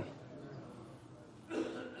man.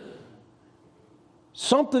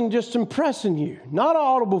 Something just impressing you. Not an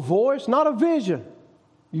audible voice, not a vision.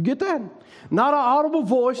 You get that? Not an audible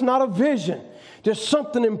voice, not a vision. Just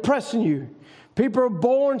something impressing you. People are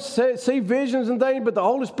born, see visions and things, but the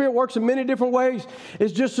Holy Spirit works in many different ways.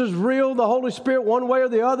 It's just as real, the Holy Spirit, one way or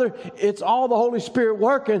the other. It's all the Holy Spirit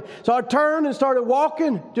working. So I turned and started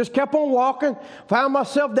walking, just kept on walking. Found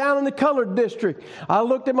myself down in the colored district. I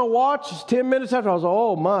looked at my watch, it's 10 minutes after. I was like,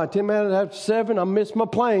 oh my, 10 minutes after 7, I missed my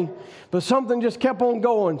plane. But something just kept on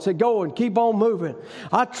going. Said, go and keep on moving.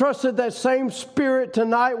 I trusted that same Spirit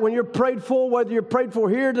tonight when you're prayed for, whether you're prayed for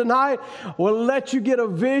here tonight, will let you get a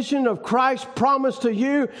vision of Christ's promise to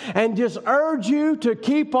you and just urge you to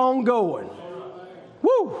keep on going.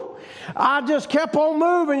 Woo! I just kept on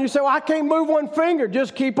moving. You say, well, I can't move one finger.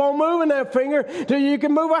 Just keep on moving that finger till you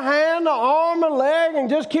can move a hand, an arm, a leg, and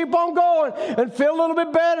just keep on going and feel a little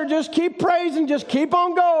bit better. Just keep praising. Just keep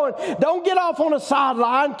on going. Don't get off on the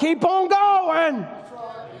sideline. Keep on going.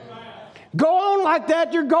 Go on like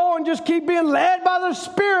that. You're going. Just keep being led by the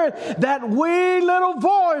Spirit. That wee little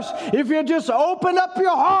voice, if you just open up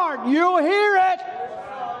your heart, you'll hear it.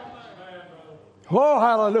 Oh,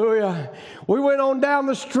 hallelujah. We went on down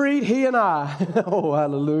the street, he and I. Oh,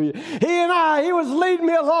 hallelujah. He was leading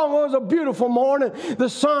me along. It was a beautiful morning. The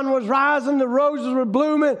sun was rising. The roses were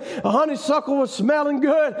blooming. The honeysuckle was smelling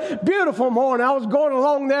good. Beautiful morning. I was going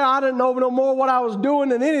along there. I didn't know no more what I was doing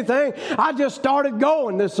than anything. I just started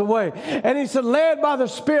going this way. And he said, led by the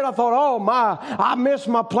Spirit. I thought, oh, my, I missed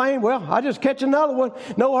my plane. Well, I just catch another one.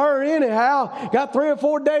 No hurry anyhow. Got 3 or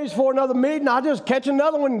 4 days for another meeting. I just catch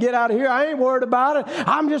another one and get out of here. I ain't worried about it.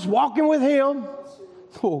 I'm just walking with him.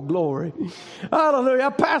 Oh, glory. Hallelujah. I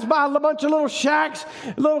passed by a bunch of little shacks,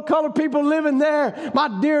 little colored people living there.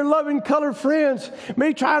 My dear, loving colored friends.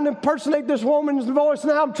 Me trying to impersonate this woman's voice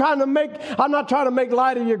now. I'm not trying to make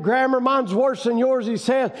light of your grammar. Mine's worse than yours, he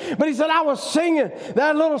said. But he said, I was singing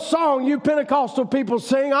that little song you Pentecostal people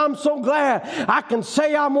sing. I'm so glad I can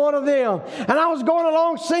say I'm one of them. And I was going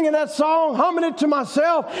along singing that song, humming it to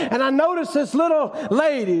myself. And I noticed this little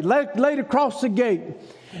lady laid across the gate.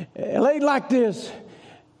 Laid like this,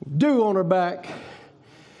 dew on her back.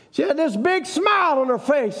 She had this big smile on her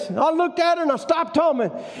face. I looked at her and I stopped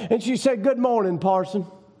humming. And she said, good morning, parson.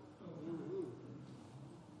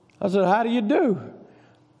 I said, how do you do?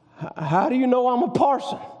 How do you know I'm a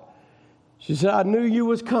parson? She said, I knew you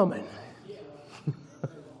was coming.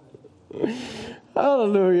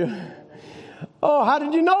 Hallelujah. Oh, how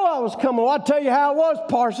did you know I was coming? Well, I'll tell you how it was,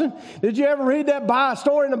 parson. Did you ever read that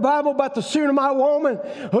story in the Bible about the Shunammite woman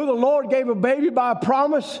who the Lord gave a baby by a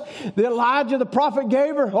promise that Elijah the prophet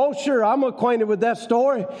gave her? Oh, sure, I'm acquainted with that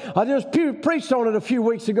story. I just preached on it a few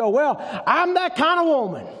weeks ago. Well, I'm that kind of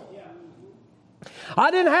woman. I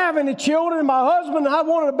didn't have any children. My husband, I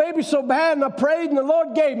wanted a baby so bad, and I prayed, and the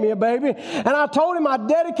Lord gave me a baby. And I told him I'd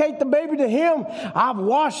dedicate the baby to him. I've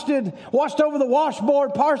washed over the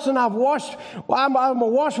washboard, parson. I'm a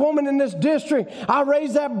washwoman in this district. I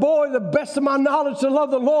raised that boy the best of my knowledge to love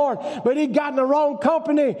the Lord, but he got in the wrong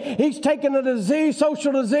company. He's taken a disease,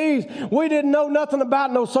 social disease. We didn't know nothing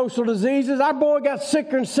about no social diseases. Our boy got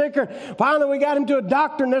sicker and sicker. Finally, we got him to a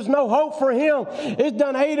doctor, and there's no hope for him. It's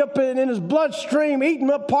done ate up in his bloodstream,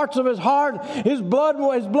 eating up parts of his heart. His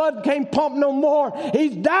blood can't pump no more.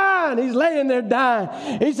 He's dying. He's laying there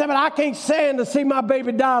dying. He said, but I can't stand to see my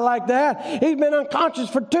baby die like that. He's been unconscious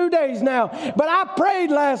for 2 days now. But I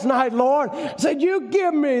prayed last night, Lord. I said, you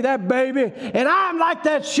give me that baby. And I'm like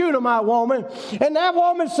that Shunammite woman. And that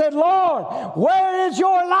woman said, Lord, where is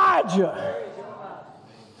your Elijah?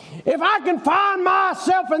 If I can find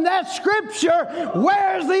myself in that scripture,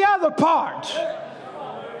 where's the other part?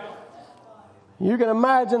 You can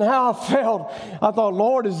imagine how I felt. I thought,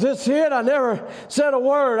 Lord, is this it? I never said a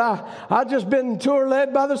word. I just been tour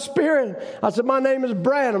led by the Spirit. I said, my name is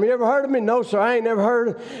Branham. You ever heard of me? No, sir, I ain't never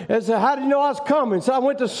heard. And said, how did you know I was coming? So I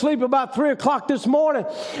went to sleep about 3 o'clock this morning.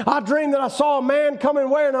 I dreamed that I saw a man coming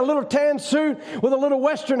wearing a little tan suit with a little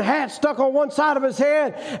Western hat stuck on one side of his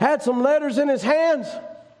head, had some letters in his hands.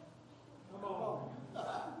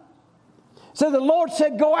 So the Lord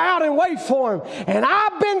said, go out and wait for him. And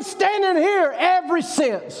I've been standing here ever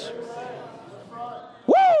since.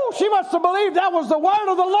 Woo! She must have believed that was the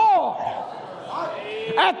word of the Lord.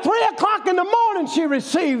 At 3 o'clock in the morning, she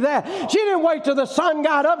received that. She didn't wait till the sun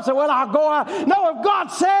got up and said, well, I'll go out. No, if God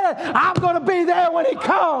said it, I'm going to be there when he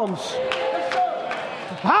comes.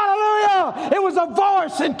 Hallelujah! Hallelujah! It was a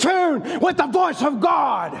voice in tune with the voice of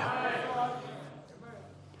God.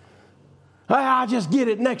 I'll just get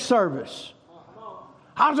it next service.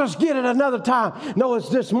 I'll just get it another time. No, it's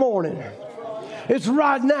this morning. It's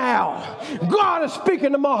right now. God is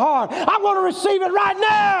speaking to my heart. I want to receive it right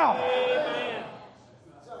now.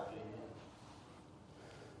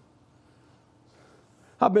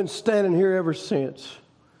 I've been standing here ever since.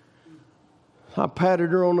 I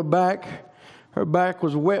patted her on the back. Her back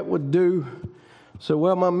was wet with dew. So,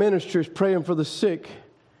 well, my minister is praying for the sick.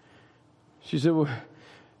 She said,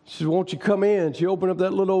 won't you come in? She opened up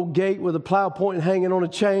that little old gate with a plow point hanging on a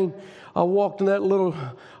chain. I walked in that little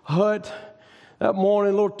hut that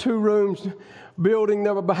morning, little 2 rooms building.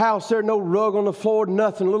 There was a house there, no rug on the floor,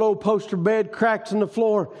 nothing. Little old poster bed, cracks in the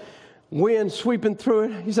floor, wind sweeping through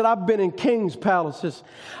it. He said, I've been in king's palaces.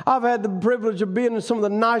 I've had the privilege of being in some of the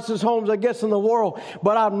nicest homes, I guess, in the world,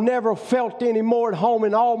 but I've never felt any more at home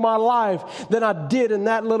in all my life than I did in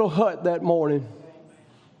that little hut that morning.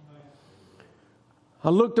 I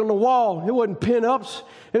looked on the wall. It wasn't pin-ups.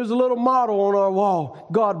 It was a little motto on our wall.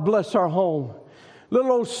 God bless our home.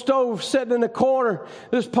 Little old stove sitting in the corner.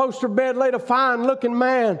 This poster bed laid a fine-looking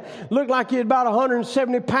man. Looked like he had about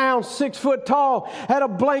 170 pounds, 6 foot tall. Had a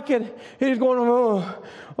blanket. He was going,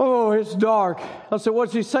 oh, it's dark. I said,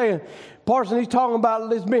 what's he saying? Parson, he's talking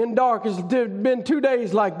about it's being dark. It's been 2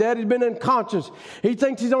 days like that. He's been unconscious. He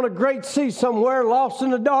thinks he's on a great sea somewhere, lost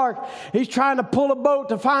in the dark. He's trying to pull a boat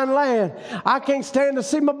to find land. I can't stand to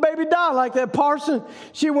see my baby die like that, Parson.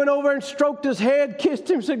 She went over and stroked his head, kissed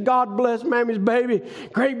him, said, God bless Mammy's baby.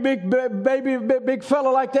 Great big baby, big fella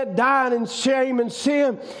like that dying in shame and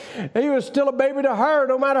sin. He was still a baby to her,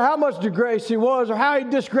 no matter how much disgrace he was or how he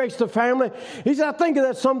disgraced the family. He said, I think of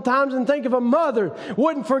that sometimes and think if a mother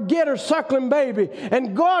wouldn't forget her suckling baby.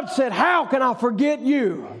 And God said, how can I forget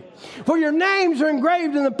you? For your names are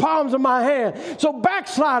engraved in the palms of my hand. So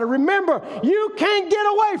backslider, remember, you can't get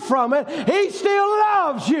away from it. He still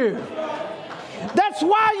loves you. That's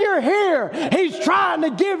why you're here. He's trying to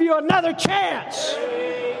give you another chance.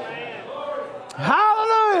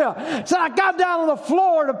 Hallelujah. So I got down on the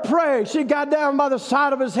floor to pray. She got down by the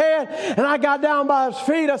side of his head, and I got down by his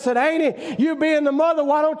feet. I said, Annie, you being the mother,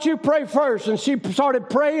 why don't you pray first? And she started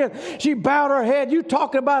praying. She bowed her head. You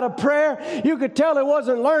talking about a prayer? You could tell it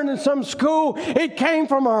wasn't learned in some school. It came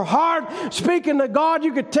from her heart, speaking to God.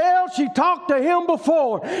 You could tell she talked to him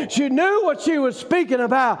before. She knew what she was speaking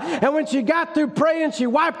about. And when she got through praying, she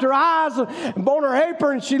wiped her eyes on her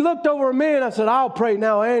apron, and she looked over at me, and I said, I'll pray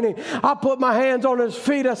now, Annie. I put my hands on his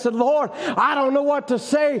feet. I said, Lord, I don't know what to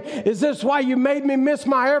say. Is this why you made me miss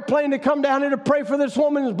my airplane to come down here to pray for this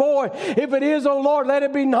woman's boy? If it is, oh Lord, let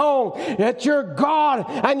it be known that you're God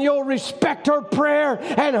and you'll respect her prayer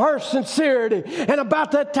and her sincerity. And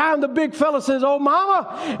about that time, the big fella says, oh,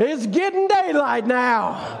 Mama, it's getting daylight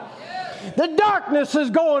now. The darkness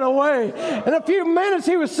is going away. In a few minutes,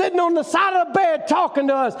 he was sitting on the side of the bed talking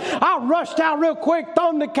to us. I rushed out real quick,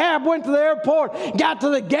 thumbed the cab, went to the airport, got to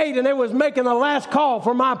the gate, and they was making the last call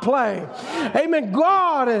for my plane. Amen.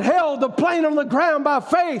 God had held the plane on the ground by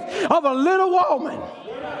faith of a little woman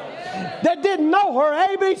that didn't know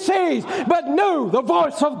her ABCs, but knew the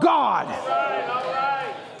voice of God.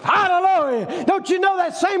 Hallelujah. Don't you know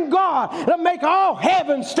that same God that'll make all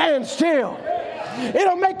heaven stand still?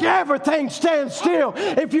 It'll make everything stand still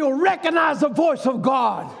if you'll recognize the voice of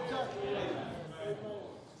God.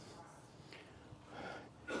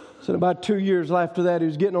 So about 2 years after that, he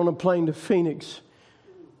was getting on a plane to Phoenix,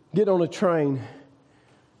 getting on a train.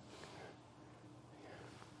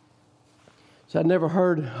 So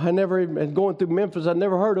and going through Memphis, I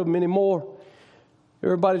never heard of him anymore.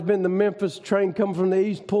 Everybody's been to Memphis, train coming from the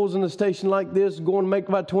east, pulls in a station like this, going to make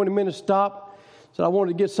about 20-minute stop. So I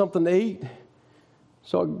wanted to get something to eat.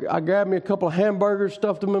 So I grabbed me a couple of hamburgers,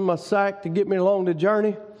 stuffed them in my sack to get me along the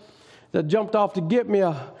journey. I jumped off to get me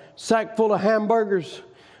a sack full of hamburgers.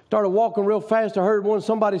 Started walking real fast. I heard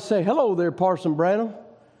somebody say, hello there, Parson Branham.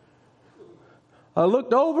 I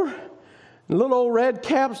looked over, and a little old red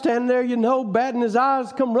cap standing there, batting his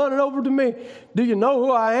eyes, come running over to me. Do you know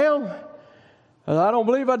who I am? And I don't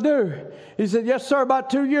believe I do. He said, yes, sir, about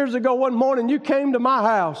 2 years ago, one morning, you came to my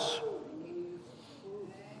house.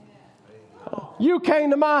 You came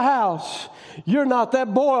to my house. You're not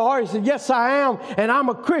that boy, are you? He said, yes, I am, and I'm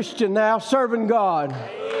a Christian now, serving God.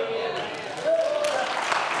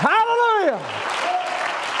 Hallelujah.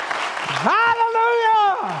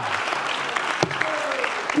 Hallelujah.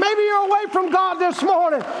 Maybe you're away from God this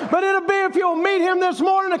morning, but it'll be if you'll meet him this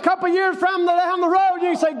morning a couple years from down the road,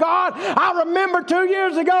 you say, God, I remember 2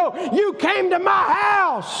 years ago you came to my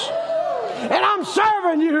house. and I'm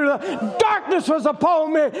serving you. Darkness was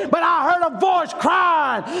upon me, but I heard a voice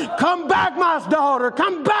crying, come back, my daughter.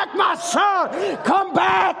 Come back, my son. Come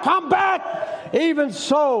back, come back. Even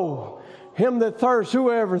so, him that thirsts,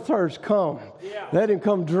 whoever thirsts, come. Let him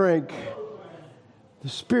come drink. The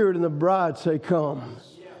Spirit and the bride say, come.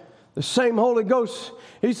 The same Holy Ghost,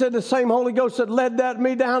 he said, the same Holy Ghost that led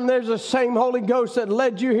me down there's the same Holy Ghost that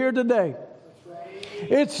led you here today.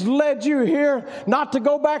 It's led you here not to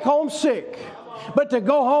go back home sick, but to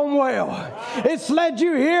go home well. It's led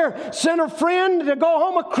you here, sinner friend, to go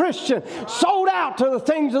home a Christian, sold out to the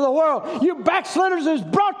things of the world. You backsliders has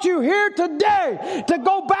brought you here today to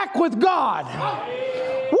go back with God.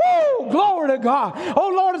 Woo! Glory to God.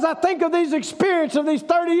 Oh, Lord, as I think of these experiences of these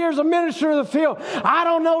 30 years of ministry in the field, I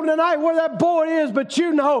don't know tonight where that boy is, but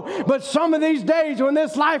you know. But some of these days when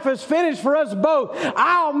this life is finished for us both,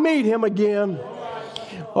 I'll meet him again.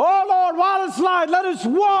 Oh, Lord, while it's light, let us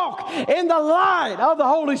walk in the light of the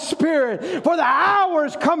Holy Spirit. For the hour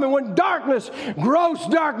is coming when darkness, gross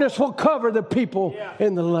darkness, will cover the people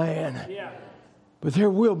in the land. But there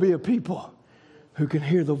will be a people who can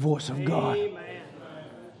hear the voice of God.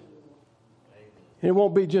 And it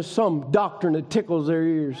won't be just some doctrine that tickles their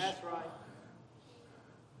ears. That's right.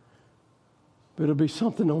 But it'll be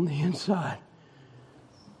something on the inside.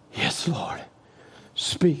 Yes, Lord.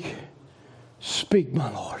 Speak. Speak,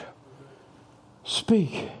 my Lord.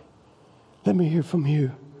 Speak. Let me hear from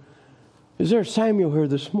you. Is there Samuel here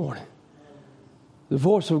this morning? The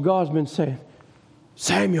voice of God's been saying,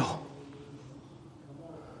 Samuel.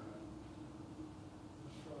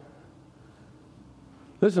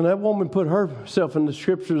 Listen, that woman put herself in the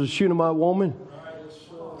scriptures, a Shunammite woman.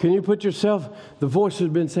 Can you put yourself? The voice has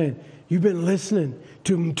been saying, you've been listening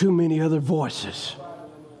to too many other voices.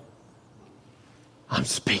 I'm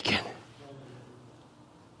speaking.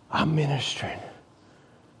 I'm ministering.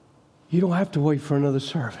 You don't have to wait for another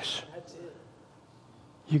service.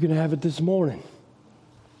 You can have it this morning.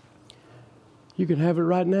 You can have it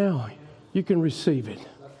right now. You can receive it.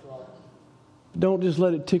 Don't just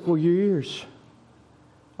let it tickle your ears.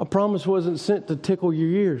 A promise wasn't sent to tickle your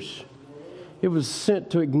ears. It was sent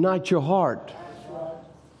to ignite your heart.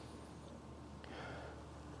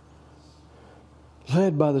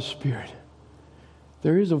 Led by the Spirit.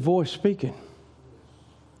 There is a voice speaking.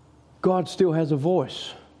 God still has a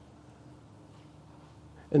voice.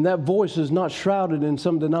 And that voice is not shrouded in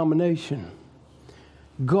some denomination.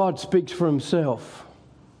 God speaks for himself.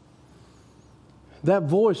 That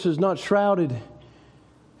voice is not shrouded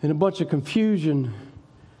in a bunch of confusion.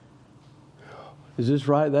 Is this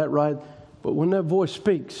right, that right? But when that voice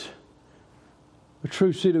speaks, a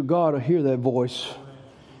true seed of God will hear that voice.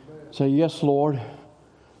 Say, yes, Lord,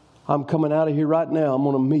 I'm coming out of here right now. I'm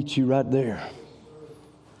going to meet you right there.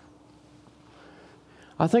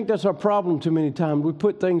 I think that's our problem too many times. We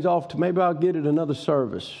put things off to maybe I'll get it another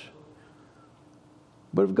service.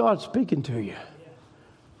 But if God's speaking to you,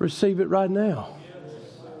 receive it right now.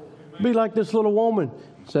 Be like this little woman.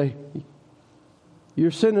 Say,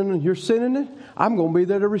 you're sending it? I'm going to be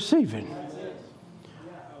there to receive it.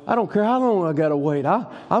 I don't care how long I got to wait.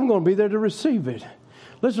 I'm going to be there to receive it.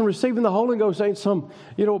 Listen, receiving the Holy Ghost ain't some,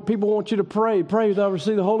 people want you to pray. Pray that I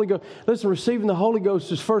receive the Holy Ghost. Listen, receiving the Holy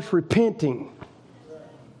Ghost is first repenting.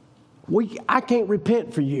 I can't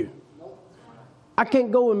repent for you. I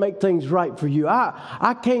can't go and make things right for you.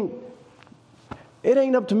 I can't. It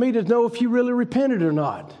ain't up to me to know if you really repented or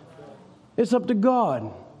not. It's up to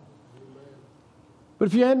God. But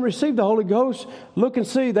if you hadn't received the Holy Ghost, look and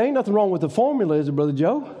see. There ain't nothing wrong with the formula, is it, Brother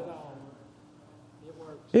Joe?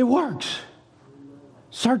 It works.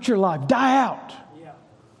 Search your life. Die out.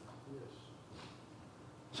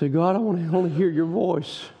 Say, God, I want to only hear your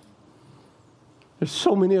voice. There's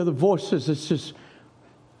so many other voices. It's just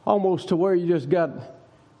almost to where you just got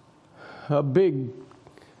a big,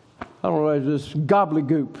 just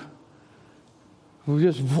gobbledygook.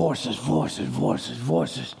 Just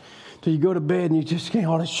voices. Till you go to bed and you just can't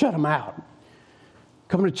hardly shut them out.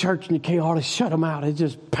 Come to church and you can't hardly shut them out. It's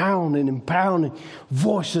just pounding and pounding.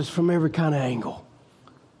 Voices from every kind of angle.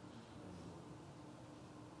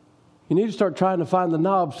 You need to start trying to find the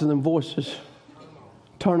knobs to them voices.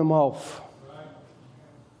 Turn them off.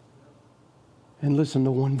 And listen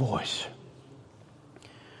to one voice.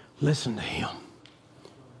 Listen to him.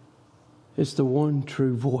 It's the one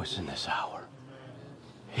true voice in this hour.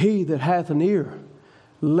 He that hath an ear,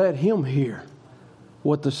 let him hear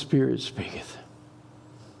what the Spirit speaketh.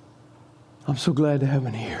 I'm so glad to have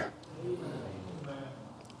an ear.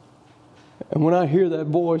 And when I hear that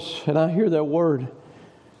voice and I hear that word,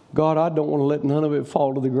 God, I don't want to let none of it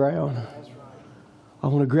fall to the ground. I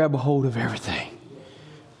want to grab a hold of everything.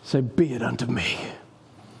 Say, be it unto me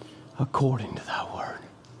according to thy word.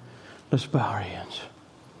 Let's bow our heads.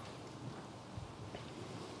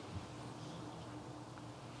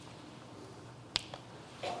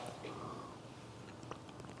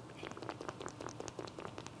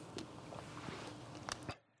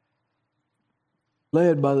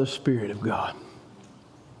 Led by the Spirit of God.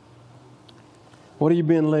 What are you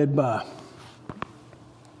being led by?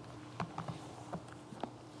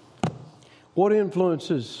 What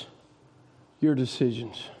influences your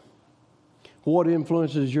decisions? What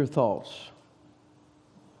influences your thoughts?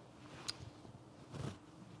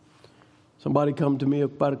 Somebody come to me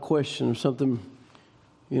about a question or something,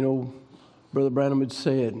 Brother Branham had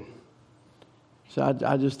said. So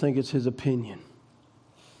I just think it's his opinion.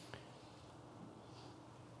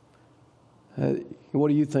 What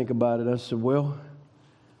do you think about it? I said, well,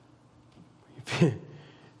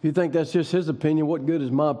 if you think that's just his opinion, what good is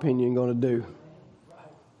my opinion going to do?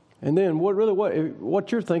 And then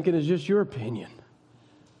what you're thinking is just your opinion.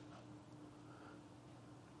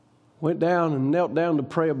 Went down and knelt down to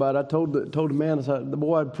pray about it. I told the man, I said, the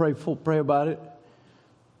boy I'd pray about it.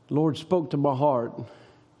 The Lord spoke to my heart.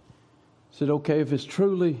 Said, okay, if it's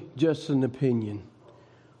truly just an opinion,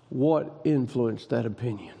 what influenced that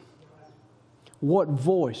opinion? What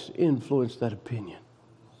voice influenced that opinion?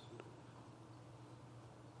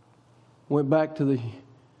 Went back to the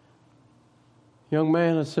young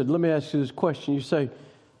man. I said, let me ask you this question. You say,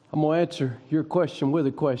 I'm going to answer your question with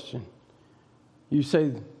a question. You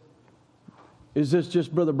say, is this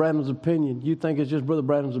just Brother Branham's opinion? You think it's just Brother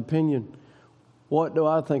Branham's opinion? What do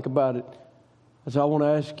I think about it? I said, I want to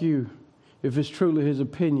ask you, if it's truly his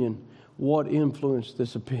opinion, what influenced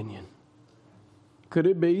this opinion? Could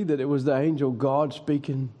it be that it was the angel God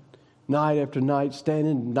speaking night after night,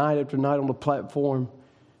 standing night after night on the platform?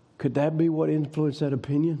 Could that be what influenced that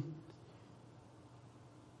opinion?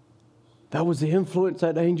 That was the influence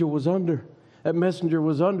that angel was under, that messenger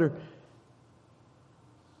was under.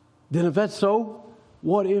 Then if that's so,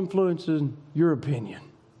 what influences your opinion?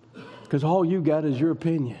 Because all you got is your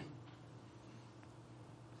opinion.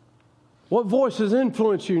 What voice is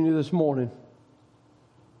influencing you this morning?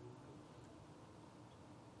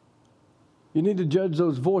 You need to judge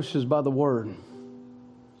those voices by the Word.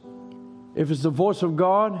 If it's the voice of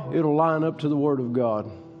God, it'll line up to the Word of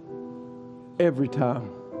God. Every time.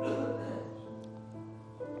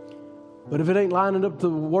 But if it ain't lining up to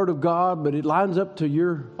the Word of God, but it lines up to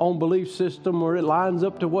your own belief system, or it lines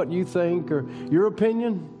up to what you think, or your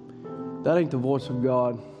opinion, that ain't the voice of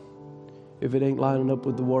God. If it ain't lining up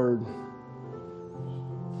with the Word.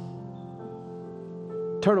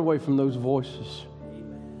 Turn away from those voices.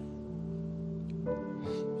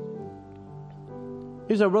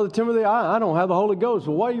 He said, Brother Timothy, I don't have the Holy Ghost.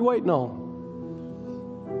 Well, what are you waiting on?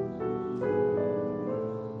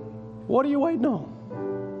 What are you waiting on?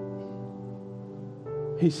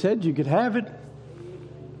 He said you could have it.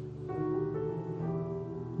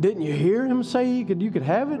 Didn't you hear him say you could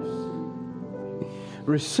have it?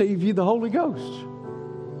 Receive you the Holy Ghost.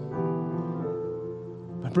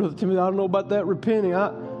 But Brother Timothy, I don't know about that repenting. I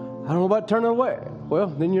don't know about turning away. Well,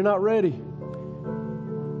 then you're not ready.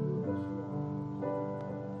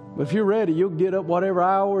 But if you're ready, you'll get up whatever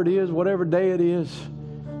hour it is, whatever day it is,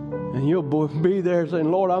 and you'll be there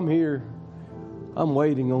saying, Lord, I'm here. I'm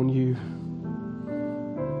waiting on you.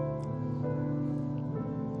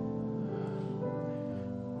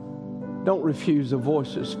 Don't refuse the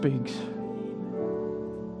voice that speaks.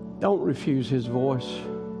 Don't refuse his voice.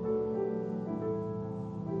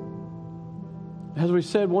 As we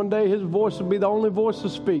said, one day his voice will be the only voice to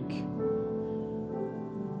speak.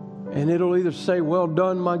 And it'll either say, well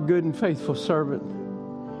done, my good and faithful servant.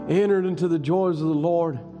 Entered into the joys of the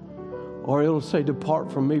Lord. Or it'll say, depart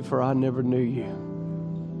from me, for I never knew you.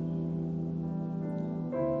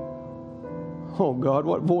 Oh God,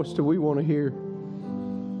 what voice do we want to hear?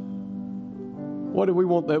 What do we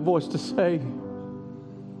want that voice to say?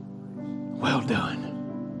 Well done.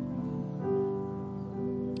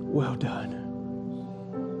 Well done.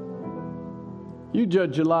 You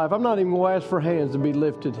judge your life. I'm not even going to ask for hands to be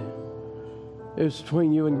lifted. It's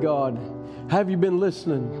between you and God. Have you been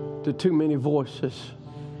listening to too many voices?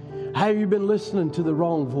 Have you been listening to the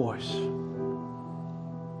wrong voice?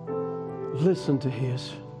 Listen to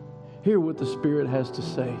his. Hear what the Spirit has to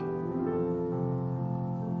say.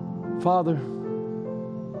 Father,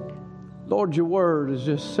 Lord, your word is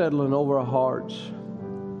just settling over our hearts.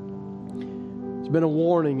 It's been a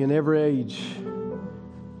warning in every age.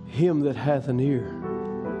 Him that hath an ear,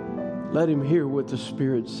 let him hear what the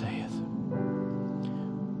Spirit saith.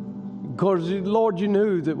 Because, Lord, you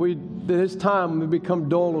knew that it's time we become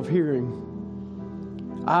dull of hearing.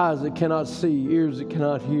 eyes that cannot see, ears that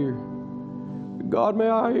cannot hear. God, may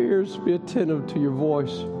our ears be attentive to your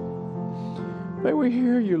voice. May we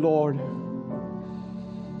hear you, Lord.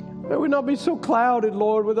 May we not be so clouded,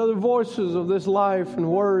 Lord, with other voices of this life and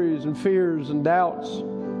worries and fears and doubts.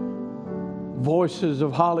 Voices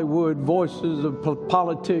of Hollywood, voices of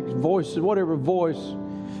politics, voices, whatever voice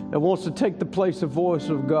that wants to take the place of voice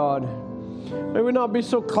of God. May we not be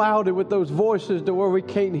so clouded with those voices to where we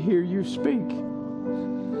can't hear you speak.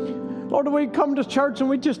 Lord, we come to church and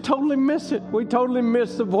we just totally miss it. We totally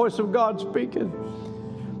miss the voice of God speaking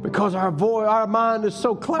because our mind is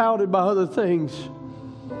so clouded by other things.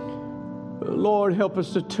 Lord, help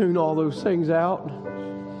us to tune all those things out.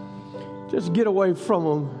 Just get away from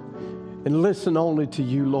them and listen only to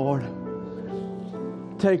you, Lord.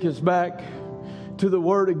 Take us back to the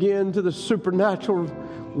Word again, to the supernatural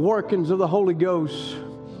workings of the Holy Ghost.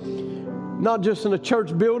 Not just in a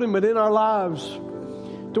church building, but in our lives,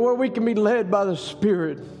 to where we can be led by the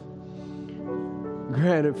Spirit.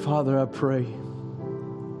 Grant it, Father, I pray.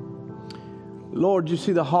 Lord, you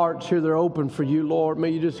see the hearts here, they're open for you, Lord.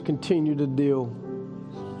 May you just continue to deal.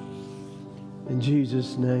 In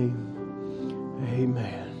Jesus' name,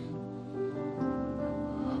 amen.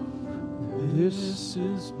 This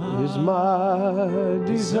is my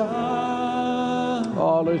desire.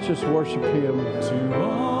 Oh, let's just worship him.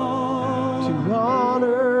 To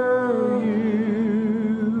honor